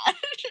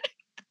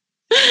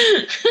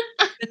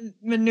not.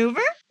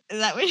 Maneuver? Is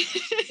that what?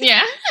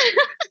 Yeah.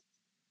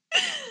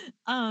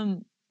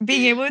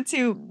 Being able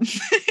to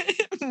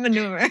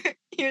maneuver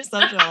your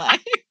social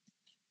life.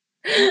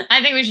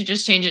 I think we should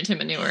just change it to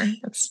manure.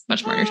 That's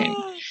much more entertaining.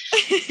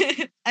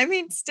 I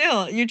mean,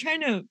 still, you're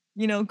trying to,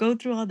 go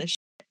through all this shit.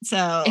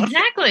 So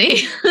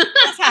exactly.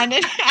 That's hand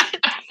in hand.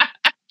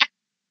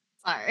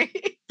 Sorry.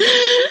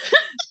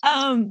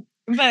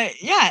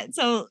 But yeah,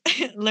 so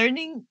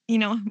learning,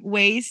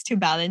 ways to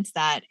balance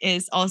that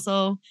is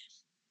also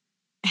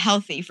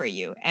healthy for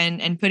you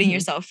and putting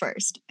yourself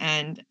first.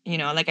 And,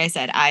 like I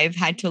said, I've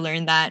had to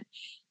learn that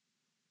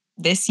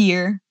this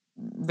year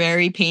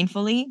very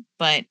painfully,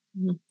 but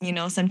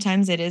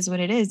sometimes it is what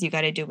it is. You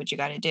got to do what you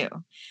got to do.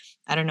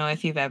 I don't know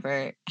if you've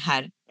ever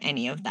had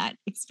any of that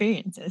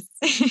experiences.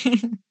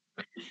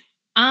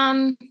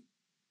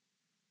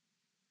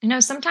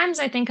 Sometimes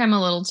I think I'm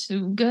a little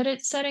too good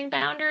at setting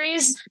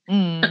boundaries,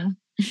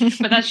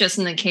 but that's just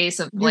in the case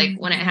of like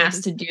when it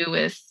has to do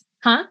with,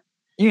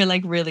 You're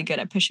like really good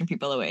at pushing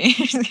people away.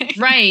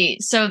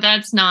 Right. So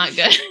that's not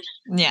good.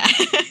 Yeah.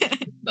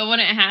 But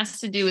when it has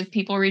to do with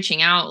people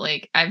reaching out,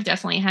 like I've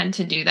definitely had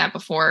to do that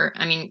before.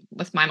 I mean,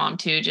 with my mom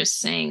too, just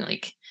saying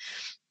like,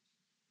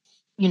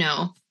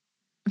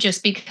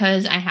 just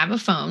because I have a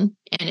phone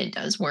and it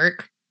does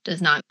work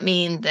does not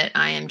mean that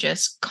I am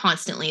just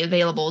constantly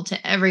available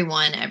to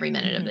everyone every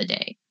minute of the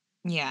day.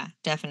 Yeah,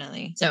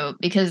 definitely. So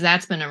because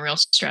that's been a real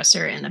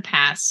stressor in the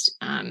past,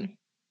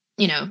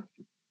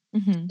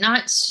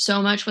 not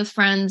so much with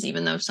friends,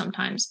 even though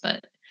sometimes,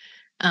 but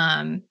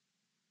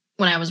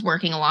when I was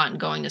working a lot and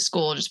going to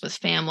school, just with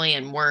family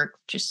and work,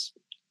 just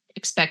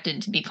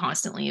expected to be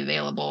constantly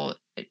available.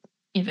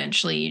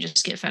 Eventually you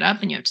just get fed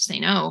up and you have to say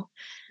no.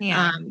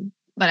 Yeah.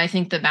 But I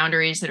think the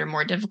boundaries that are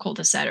more difficult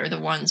to set are the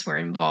ones where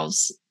it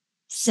involves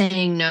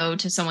saying no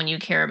to someone you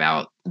care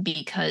about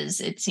because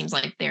it seems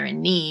like they're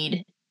in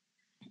need.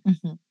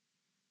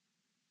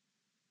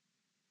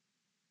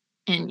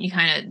 And you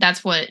kind of,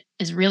 that's what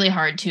is really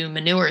hard to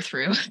maneuver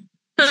through.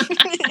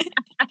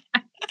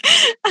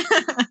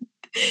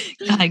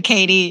 God,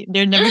 Katie,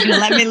 they're never going to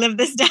let me live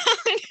this down.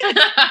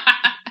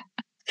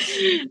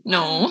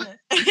 No.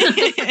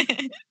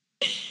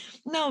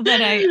 No, but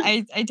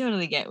I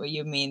totally get what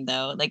you mean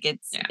though. Like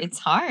it's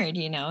hard,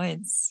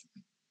 it's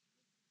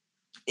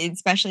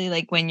especially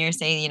like when you're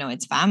saying,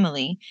 it's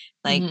family,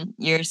 like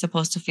you're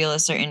supposed to feel a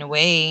certain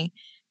way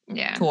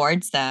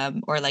towards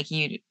them, or like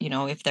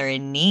if they're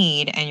in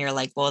need and you're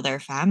like, well, they're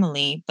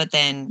family, but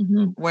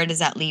then where does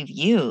that leave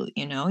you?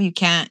 You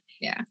can't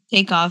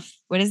take off,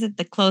 what is it,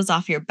 the clothes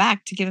off your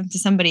back to give them to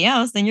somebody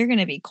else, then you're going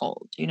to be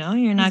cold, you're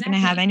not going to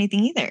have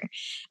anything either.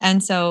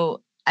 And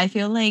so I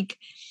feel like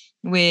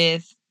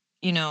with,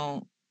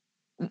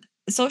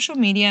 social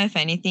media, if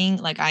anything,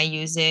 like I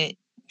use it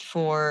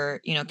for,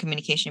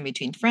 communication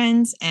between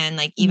friends and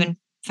like even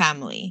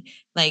family.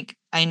 Like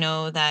I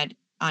know that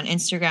on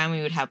Instagram,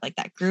 we would have like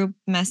that group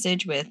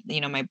message with,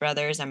 my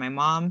brothers and my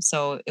mom.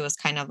 So it was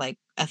kind of like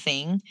a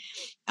thing.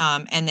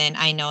 And then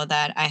I know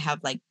that I have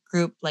like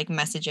group like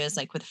messages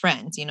like with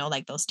friends,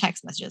 like those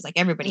text messages, like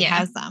everybody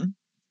has them.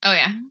 Oh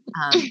yeah.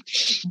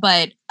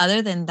 But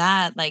other than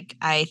that, like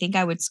I think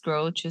I would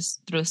scroll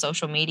just through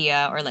social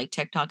media or like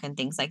TikTok and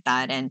things like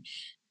that. And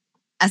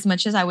as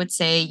much as I would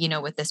say,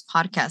 with this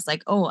podcast,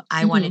 like, oh,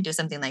 I want to do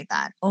something like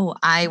that. Oh,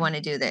 I want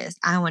to do this.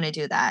 I want to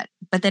do that.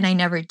 But then I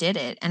never did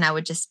it. And I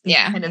would just be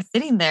kind of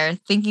sitting there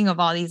thinking of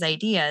all these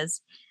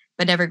ideas,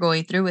 but never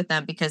going through with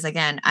them because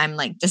again, I'm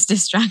like just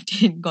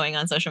distracted going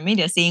on social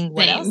media, seeing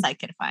what else I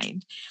could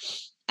find.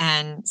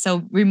 And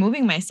so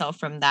removing myself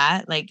from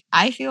that, like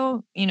I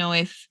feel,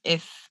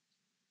 if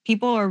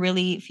people are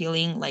really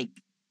feeling like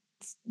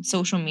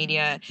social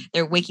media,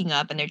 they're waking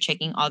up and they're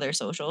checking all their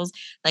socials,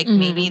 like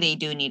maybe they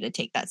do need to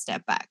take that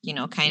step back,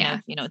 kind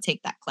of,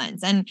 take that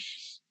cleanse. And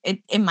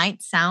it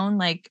might sound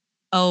like,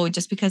 oh,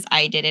 just because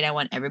I did it, I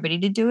want everybody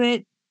to do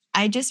it.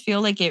 I just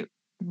feel like it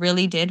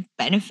really did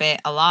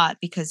benefit a lot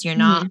because you're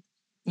not,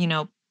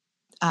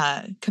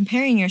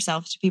 comparing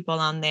yourself to people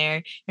on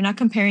there. You're not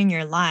comparing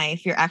your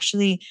life. You're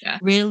actually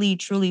really,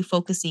 truly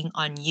focusing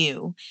on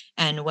you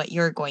and what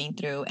you're going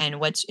through and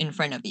what's in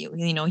front of you,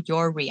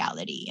 your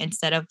reality,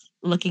 instead of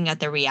looking at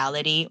the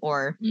reality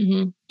or,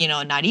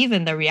 not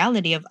even the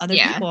reality of other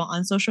people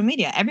on social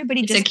media.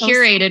 Everybody it's just a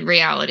curated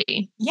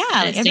reality. Yeah.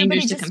 Like it's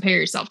dangerous to compare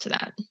yourself to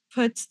that.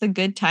 Puts the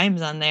good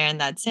times on there and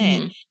that's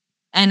it.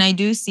 And I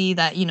do see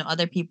that,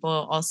 other people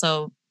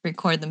also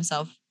record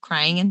themselves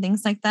crying and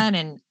things like that.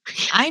 And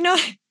I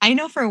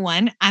know for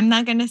one, I'm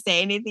not going to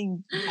say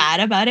anything bad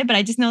about it, but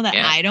I just know that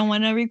I don't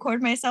want to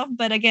record myself.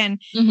 But again,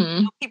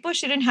 people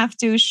shouldn't have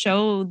to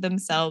show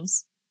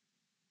themselves,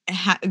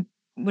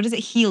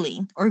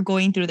 healing or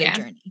going through their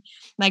journey.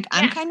 Like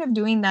I'm kind of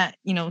doing that,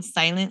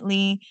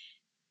 silently,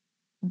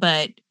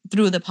 but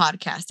through the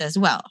podcast as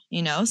well,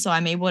 so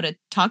I'm able to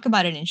talk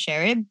about it and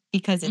share it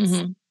because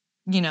it's,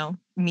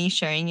 me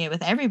sharing it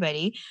with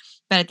everybody.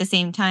 But at the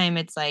same time,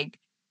 it's like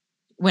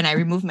when I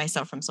removed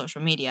myself from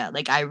social media,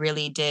 like I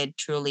really did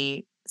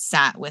truly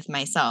sat with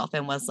myself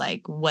and was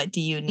like, what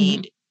do you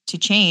need to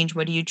change?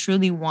 What do you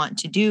truly want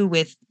to do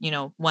with,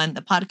 one,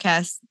 the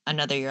podcast,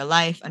 another, your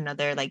life,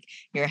 another, like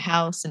your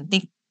house and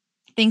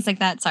things like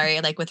that. Sorry,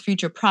 like with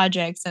future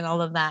projects and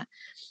all of that.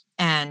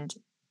 And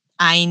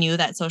I knew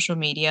that social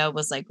media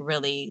was like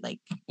really like,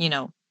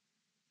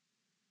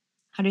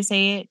 how do you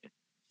say it?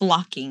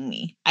 Blocking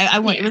me. I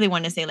really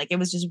want to say like it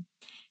was just,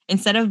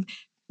 instead of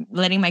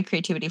letting my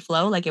creativity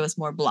flow, like it was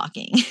more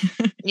blocking.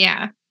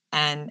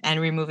 And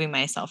removing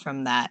myself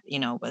from that,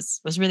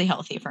 was really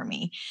healthy for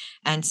me.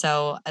 And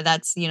so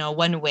that's,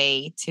 one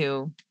way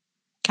to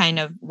kind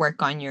of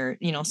work on your,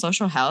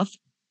 social health.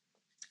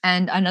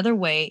 And another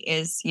way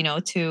is,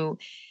 to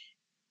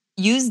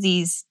use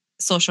these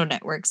social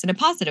networks in a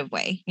positive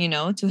way,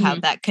 to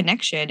have that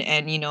connection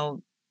and,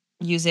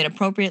 use it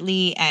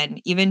appropriately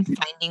and even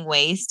finding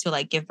ways to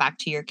like give back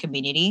to your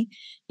community,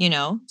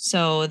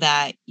 so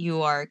that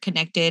you are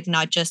connected,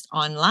 not just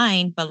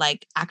online, but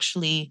like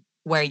actually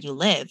where you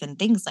live and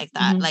things like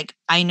that. Like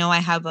I know I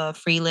have a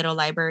free little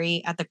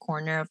library at the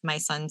corner of my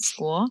son's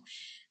school.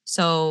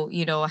 So,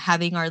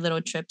 having our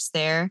little trips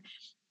there,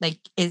 like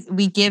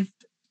we give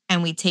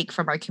and we take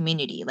from our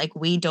community. Like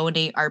we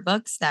donate our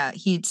books that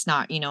he's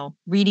not,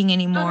 reading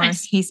anymore. Oh,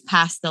 nice. He's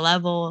past the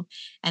level.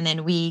 And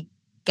then we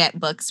get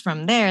books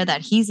from there that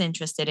he's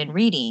interested in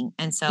reading.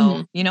 And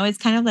so, it's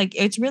kind of like,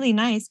 it's really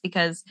nice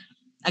because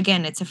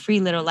again, it's a free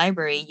little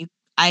library.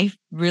 I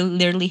really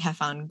literally have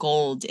found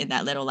gold in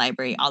that little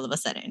library all of a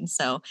sudden.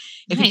 So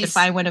if you could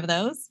find one of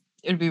those,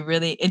 it would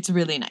be it's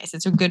really nice.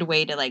 It's a good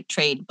way to like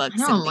trade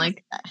books. I know, and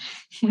like that.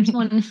 There's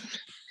one,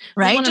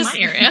 right? One just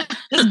in my area.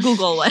 Just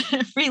Google one,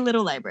 free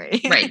little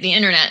library. Right. The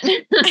internet.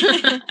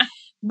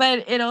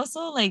 But it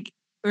also like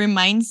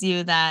reminds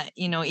you that,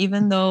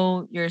 even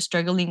though you're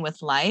struggling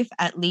with life,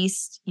 at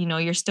least,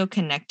 you're still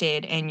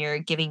connected and you're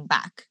giving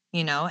back,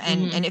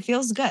 and it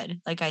feels good.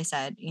 Like I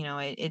said,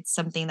 it's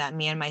something that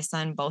me and my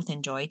son both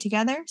enjoy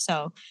together.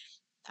 So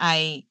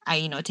I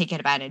take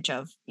advantage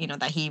of,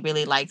 that he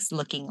really likes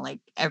looking like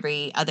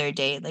every other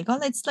day, like, oh,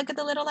 let's look at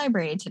the little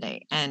library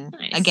today. And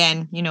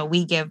again,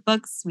 we give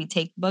books, we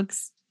take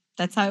books.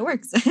 That's how it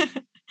works.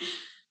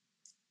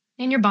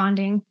 And you're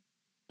bonding.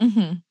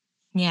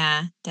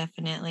 Yeah,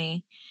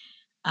 definitely.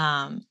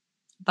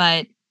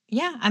 But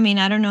yeah, I mean,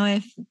 I don't know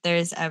if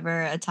there's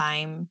ever a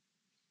time.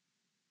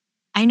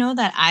 I know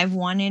that I've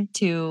wanted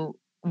to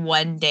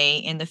one day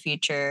in the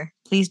future,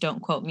 please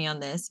don't quote me on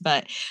this,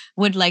 but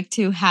would like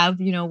to have,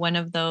 one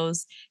of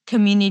those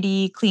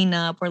community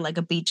cleanup or like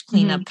a beach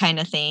cleanup kind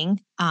of thing.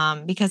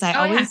 Because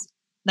I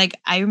like,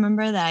 I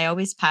remember that I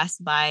always pass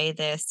by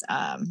this,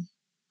 I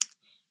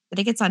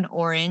think it's on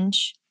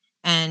Orange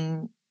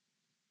and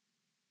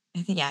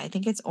I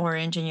think it's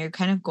Orange and you're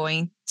kind of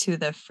going to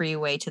the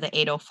freeway to the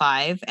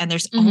 805 and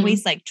there's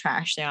always like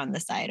trash there on the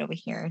side over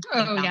here.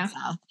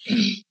 South.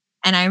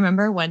 And I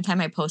remember one time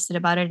I posted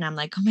about it and I'm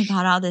like, oh my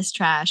God, all this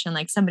trash. And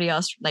like somebody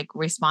else like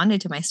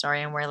responded to my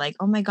story and we're like,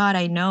 oh my God,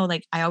 I know,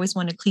 like, I always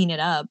want to clean it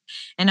up.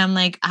 And I'm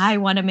like, I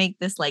want to make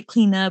this like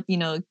clean up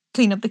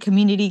the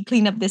community,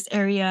 clean up this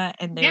area.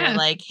 And they were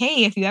like,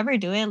 hey, if you ever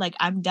do it, like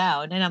I'm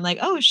down. And I'm like,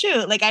 oh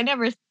shoot, like I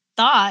never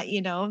thought,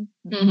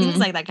 things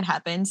like that could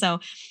happen. So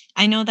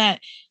I know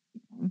that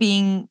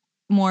being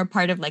more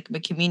part of like the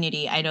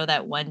community, I know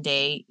that one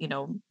day,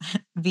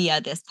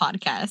 via this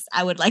podcast,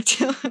 I would like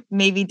to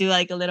maybe do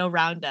like a little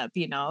roundup,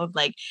 of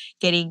like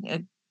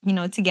getting,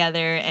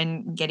 together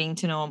and getting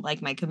to know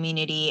like my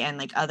community and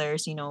like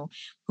others, who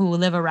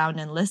live around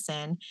and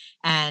listen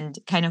and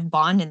kind of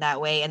bond in that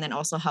way and then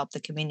also help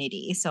the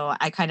community. So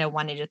I kind of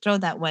wanted to throw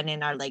that one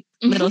in our like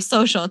little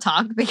social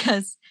talk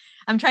because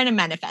I'm trying to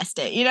manifest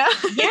it,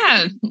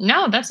 Yeah,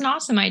 no, that's an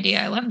awesome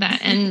idea. I love that.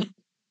 And,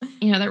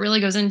 that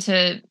really goes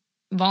into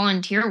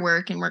volunteer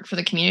work and work for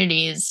the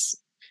communities.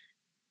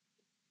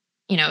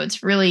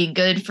 It's really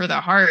good for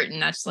the heart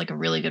and that's like a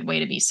really good way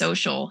to be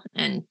social.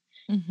 And,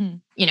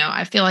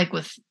 I feel like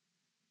with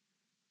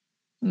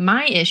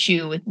my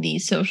issue with the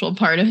social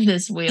part of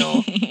this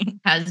wheel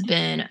has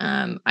been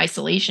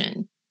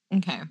isolation.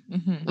 Okay.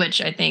 Mm-hmm.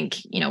 which I think,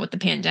 with the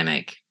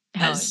pandemic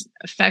has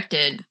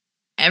affected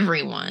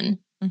everyone,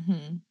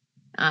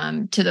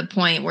 to the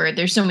point where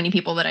there's so many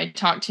people that I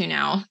talk to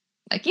now,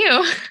 like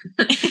you.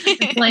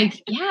 It's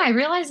like, yeah, I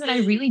realize that I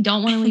really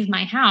don't want to leave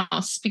my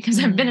house because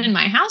I've been in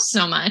my house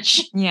so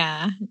much.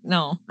 Yeah,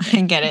 no,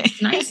 I get it.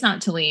 It's nice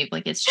not to leave.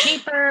 Like, it's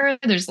cheaper,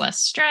 there's less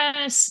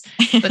stress,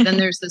 but then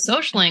there's the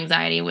social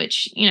anxiety,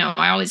 which,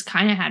 I always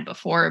kind of had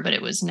before, but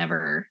it was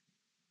never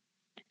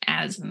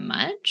as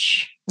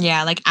much.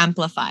 Yeah, like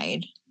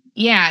amplified.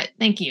 Yeah,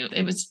 thank you.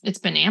 It's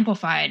been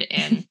amplified.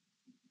 And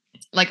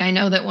like, I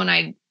know that when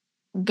I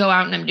go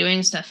out and I'm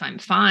doing stuff, I'm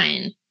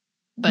fine,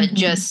 but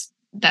just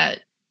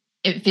that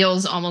it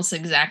feels almost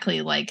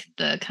exactly like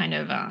the kind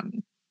of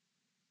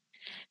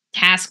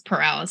task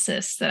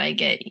paralysis that I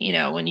get,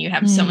 when you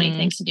have so many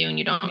things to do and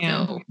you don't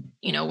know,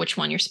 which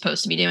one you're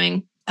supposed to be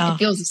doing. It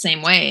feels the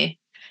same way.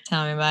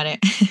 Tell me about it.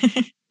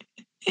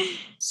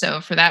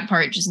 So for that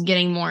part, just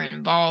getting more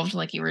involved,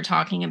 like you were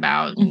talking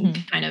about, and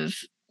kind of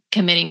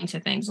committing to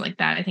things like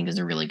that, I think is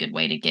a really good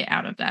way to get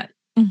out of that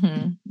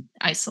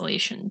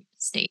isolation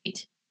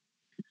state.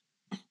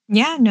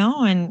 Yeah,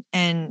 no.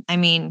 And I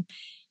mean,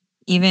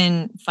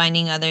 even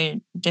finding other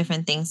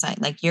different things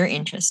that like you're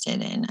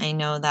interested in. I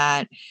know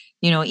that,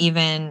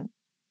 even,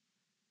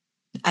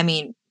 I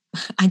mean,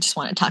 I just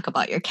want to talk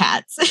about your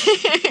cats.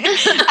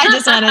 I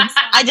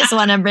just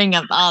want to bring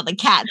up all the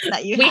cats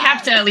that you We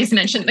have to at least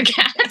mention the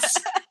cats.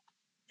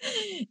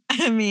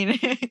 I mean,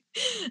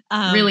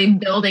 really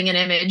building an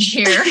image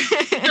here.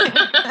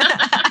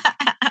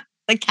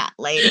 The cat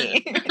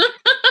lady.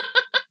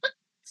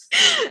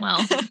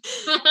 Well,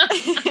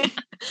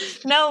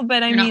 no,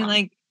 but I mean,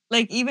 like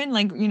even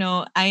like,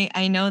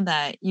 I know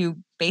that you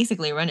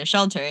basically run a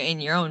shelter in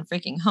your own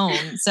freaking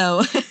home.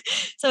 So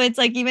it's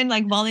like even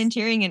like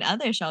volunteering in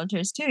other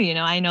shelters too,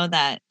 I know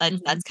that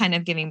that's kind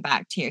of giving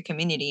back to your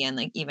community and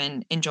like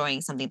even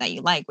enjoying something that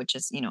you like, which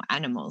is,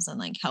 animals and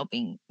like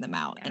helping them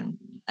out. Yeah. And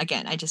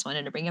again, I just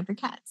wanted to bring up your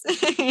cats.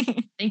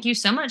 Thank you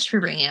so much for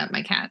bringing up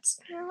my cats.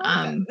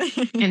 And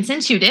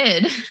since you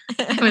did,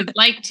 I would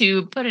like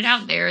to put it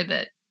out there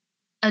that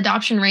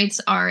adoption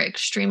rates are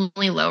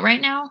extremely low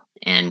right now,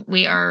 and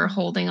we are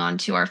holding on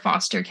to our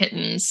foster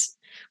kittens.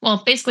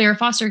 Well, basically our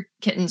foster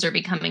kittens are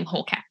becoming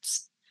whole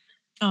cats.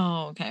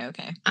 Oh,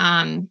 okay.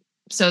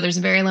 So there's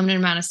a very limited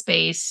amount of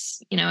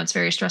space. It's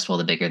very stressful.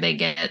 The bigger they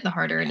get, the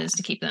harder it is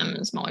to keep them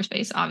in a smaller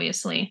space,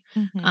 obviously.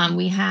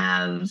 We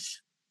have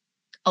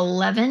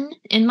 11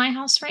 in my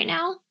house right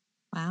now.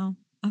 Wow.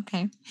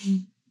 Okay.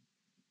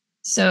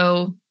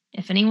 So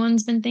if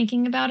anyone's been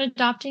thinking about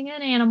adopting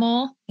an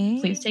animal,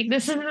 please take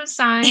this as a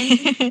sign.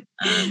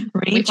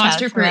 We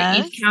foster for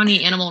East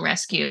County Animal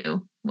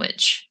Rescue,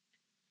 which,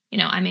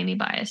 I may be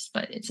biased,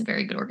 but it's a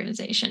very good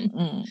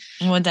organization.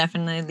 We'll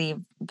definitely leave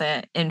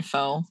the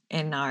info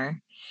in our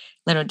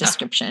little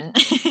description.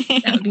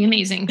 That would be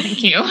amazing.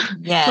 Thank you.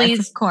 Yes,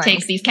 please of course.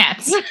 Take these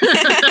cats.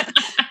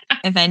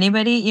 If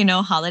anybody,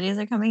 holidays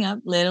are coming up,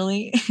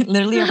 literally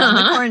around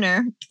the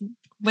corner.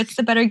 What's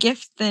the better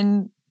gift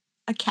than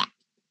a cat?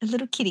 A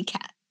little kitty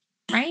cat.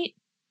 Right?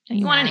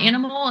 You want an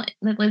animal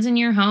that lives in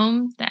your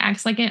home that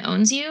acts like it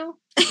owns you?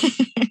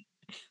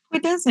 Who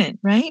doesn't,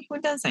 right? Who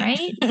doesn't?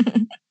 Right?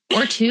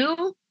 Or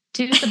two.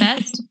 Two's the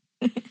best.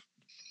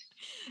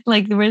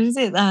 Like, what is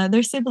it?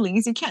 They're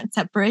siblings. You can't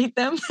separate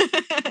them.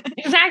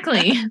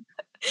 Exactly.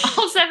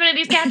 All 7 of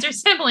these cats are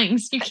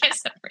siblings. You can't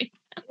separate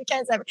them. You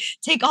can't separate.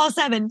 Take all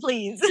 7,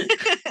 please.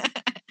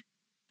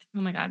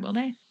 Oh my God, will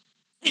they?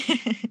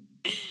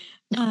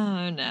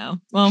 Oh no.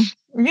 Well,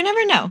 you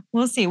never know.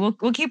 We'll see. We'll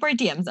keep our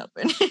DMs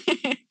open.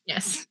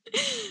 Yes.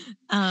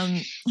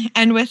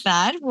 And with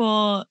that,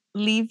 we'll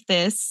leave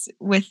this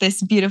with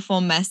this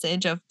beautiful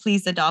message of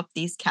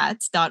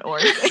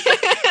pleaseadoptthesecats.org.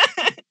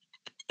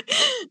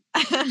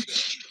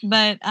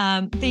 But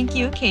thank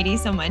you, Katie,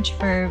 so much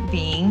for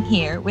being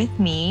here with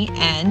me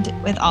and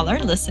with all our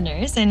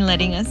listeners and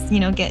letting us,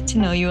 get to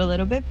know you a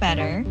little bit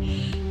better.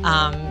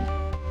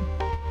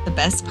 The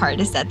best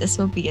part is that this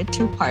will be a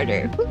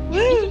 2-parter.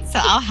 Woo-woo. So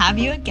I'll have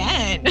you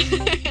again.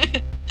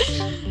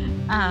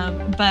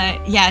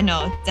 But yeah,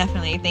 no,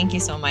 definitely. Thank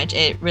you so much.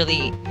 It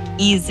really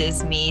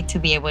eases me to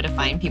be able to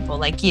find people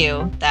like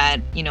you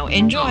that,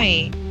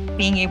 enjoy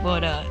being able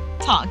to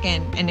talk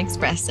and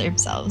express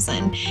themselves.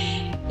 And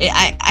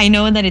I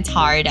know that it's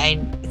hard.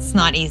 It's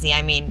not easy.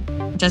 I mean,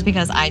 just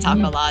because I talk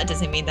a lot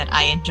doesn't mean that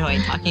I enjoy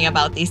talking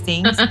about these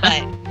things.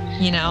 But,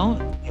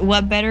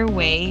 what better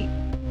way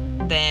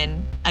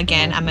than,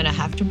 again, I'm going to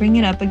have to bring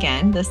it up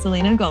again, the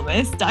Selena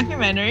Gomez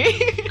documentary.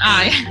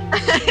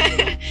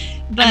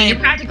 But you're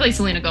practically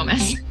Selena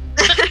Gomez.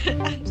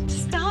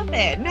 Stop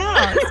it.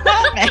 No,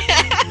 stop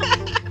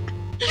it.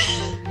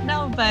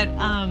 No, but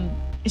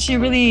she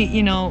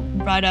really,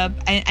 brought up,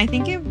 I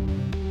think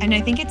and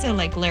I think it's a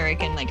like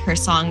lyric in like her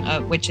song,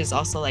 which is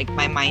also like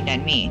My Mind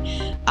and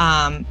Me.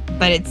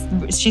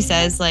 But she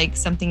says like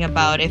something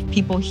about if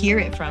people hear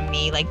it from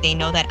me, like they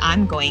know that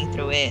I'm going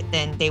through it,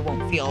 then they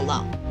won't feel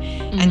alone.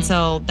 And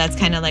so that's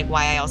kind of like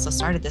why I also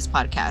started this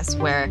podcast,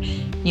 where,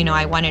 you know,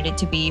 I wanted it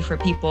to be for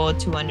people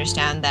to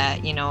understand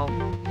that, you know,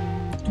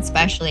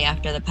 especially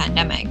after the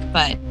pandemic,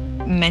 but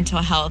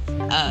mental health,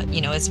 you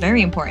know, is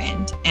very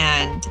important.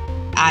 And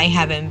I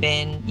haven't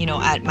been, you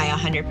know, at my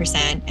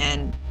 100%.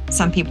 And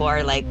some people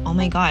are like, oh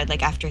my God,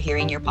 like after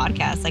hearing your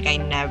podcast, like I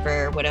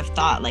never would have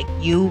thought like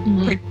you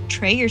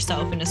portray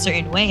yourself in a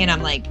certain way. And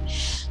I'm like,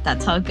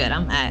 that's how good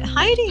I'm at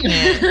hiding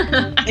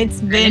it.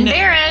 It's been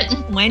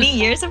 20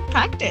 years of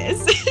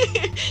practice.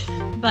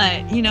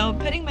 But, you know,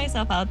 putting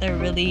myself out there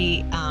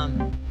really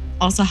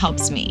also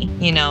helps me,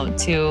 you know,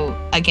 to,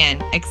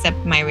 again, accept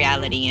my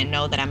reality and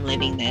know that I'm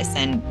living this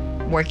and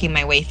working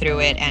my way through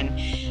it. And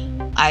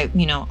I,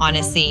 you know,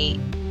 honestly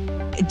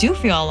do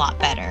feel a lot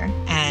better.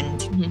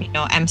 And, you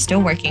know, I'm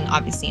still working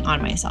obviously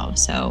on myself.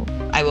 So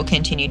I will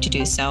continue to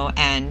do so.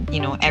 And, you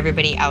know,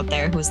 everybody out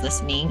there who's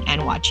listening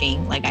and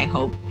watching, like, I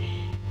hope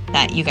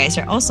that you guys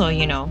are also,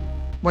 you know,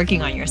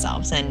 working on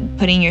yourselves and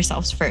putting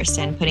yourselves first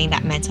and putting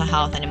that mental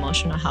health and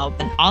emotional health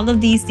and all of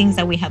these things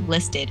that we have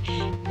listed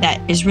that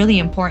is really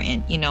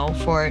important, you know,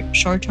 for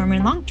short term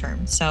and long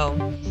term. So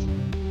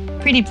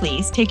pretty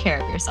please take care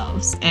of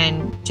yourselves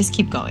and just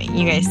keep going.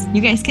 You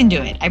guys can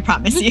do it. I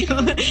promise you.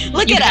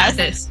 Look at us.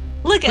 This.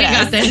 Look at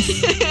us. We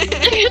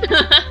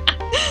got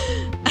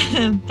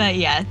this. But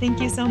yeah, thank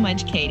you so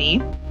much,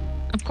 Katie.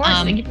 Of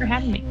course. Thank you for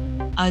having me.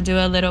 I'll do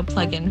a little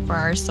plug-in for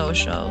our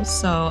socials.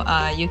 So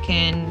you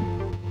can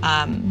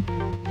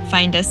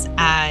find us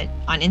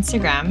on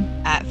Instagram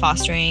at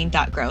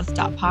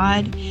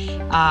fostering.growth.pod,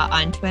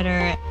 on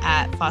Twitter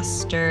at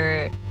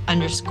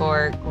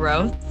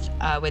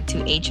foster_growth with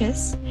 2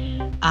 H's.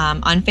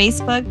 On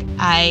Facebook,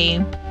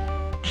 I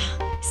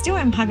still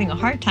am having a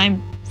hard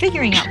time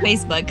figuring out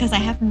Facebook because I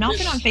have not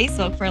been on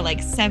Facebook for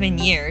like 7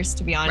 years,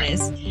 to be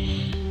honest.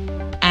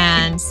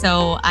 And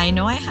so I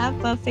know I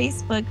have a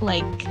Facebook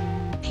like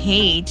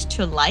page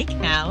to like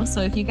now. So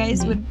if you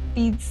guys would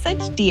be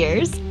such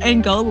dears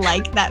and go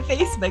like that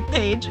Facebook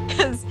page,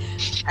 because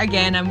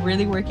again, I'm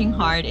really working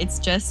hard. It's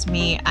just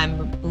me.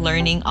 I'm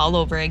learning all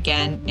over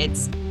again.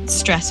 It's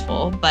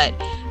stressful, but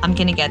I'm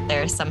gonna get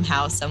there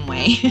somehow, some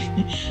way.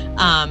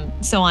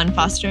 So on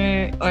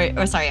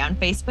on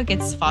Facebook,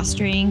 it's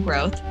Fostering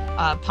Growth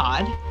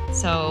Pod.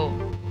 So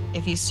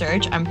if you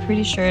search, I'm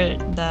pretty sure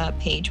the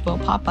page will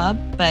pop up.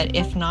 But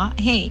if not,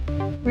 hey,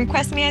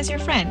 request me as your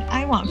friend.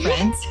 I want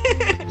friends.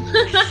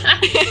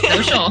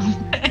 Social.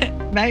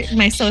 Right?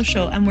 My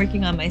social. I'm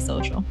working on my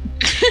social.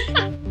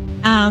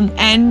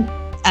 And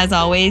as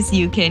always,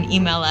 you can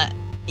email us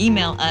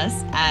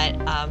at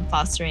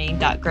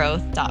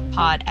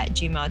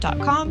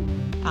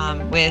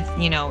fostering.growth.pod@gmail.com with,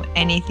 you know,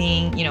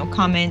 anything, you know,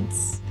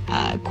 comments,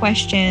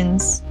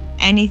 questions,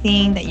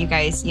 anything that you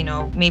guys, you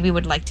know, maybe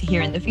would like to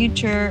hear in the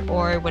future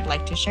or would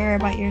like to share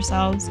about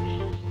yourselves.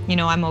 You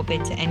know, I'm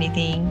open to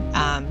anything.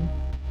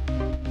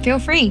 Feel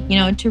free, you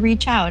know, to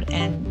reach out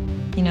and,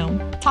 you know,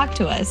 talk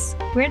to us.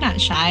 We're not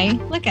shy.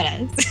 Look at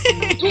us.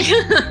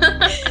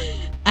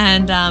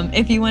 And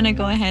if you want to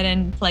go ahead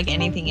and plug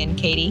anything in,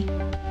 Katie.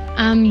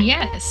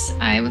 Yes,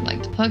 I would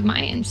like to plug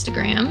my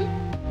Instagram.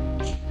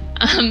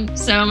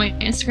 So my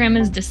Instagram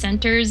is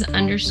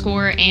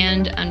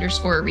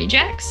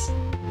dissenters_and_rejects.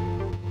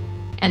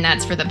 And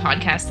that's for the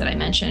podcast that I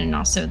mentioned and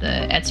also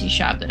the Etsy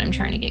shop that I'm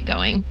trying to get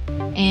going.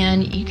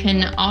 And you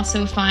can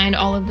also find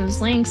all of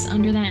those links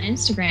under that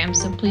Instagram.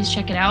 So please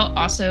check it out.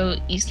 Also,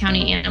 East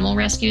County Animal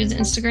Rescue's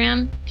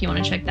Instagram, if you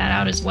want to check that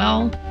out as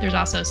well. There's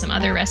also some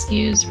other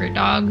rescues for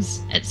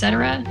dogs,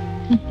 etc.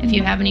 If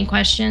you have any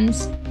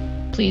questions,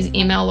 please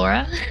email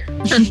Laura.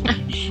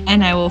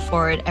 And I will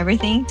forward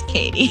everything to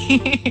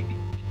Katie.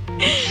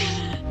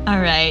 All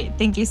right.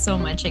 Thank you so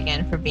much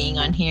again for being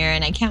on here.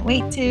 And I can't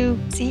wait to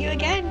see you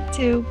again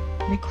to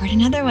record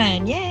another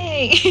one.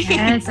 Yay.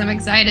 Yes, I'm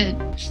excited.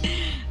 All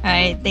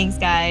right. Thanks,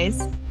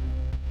 guys.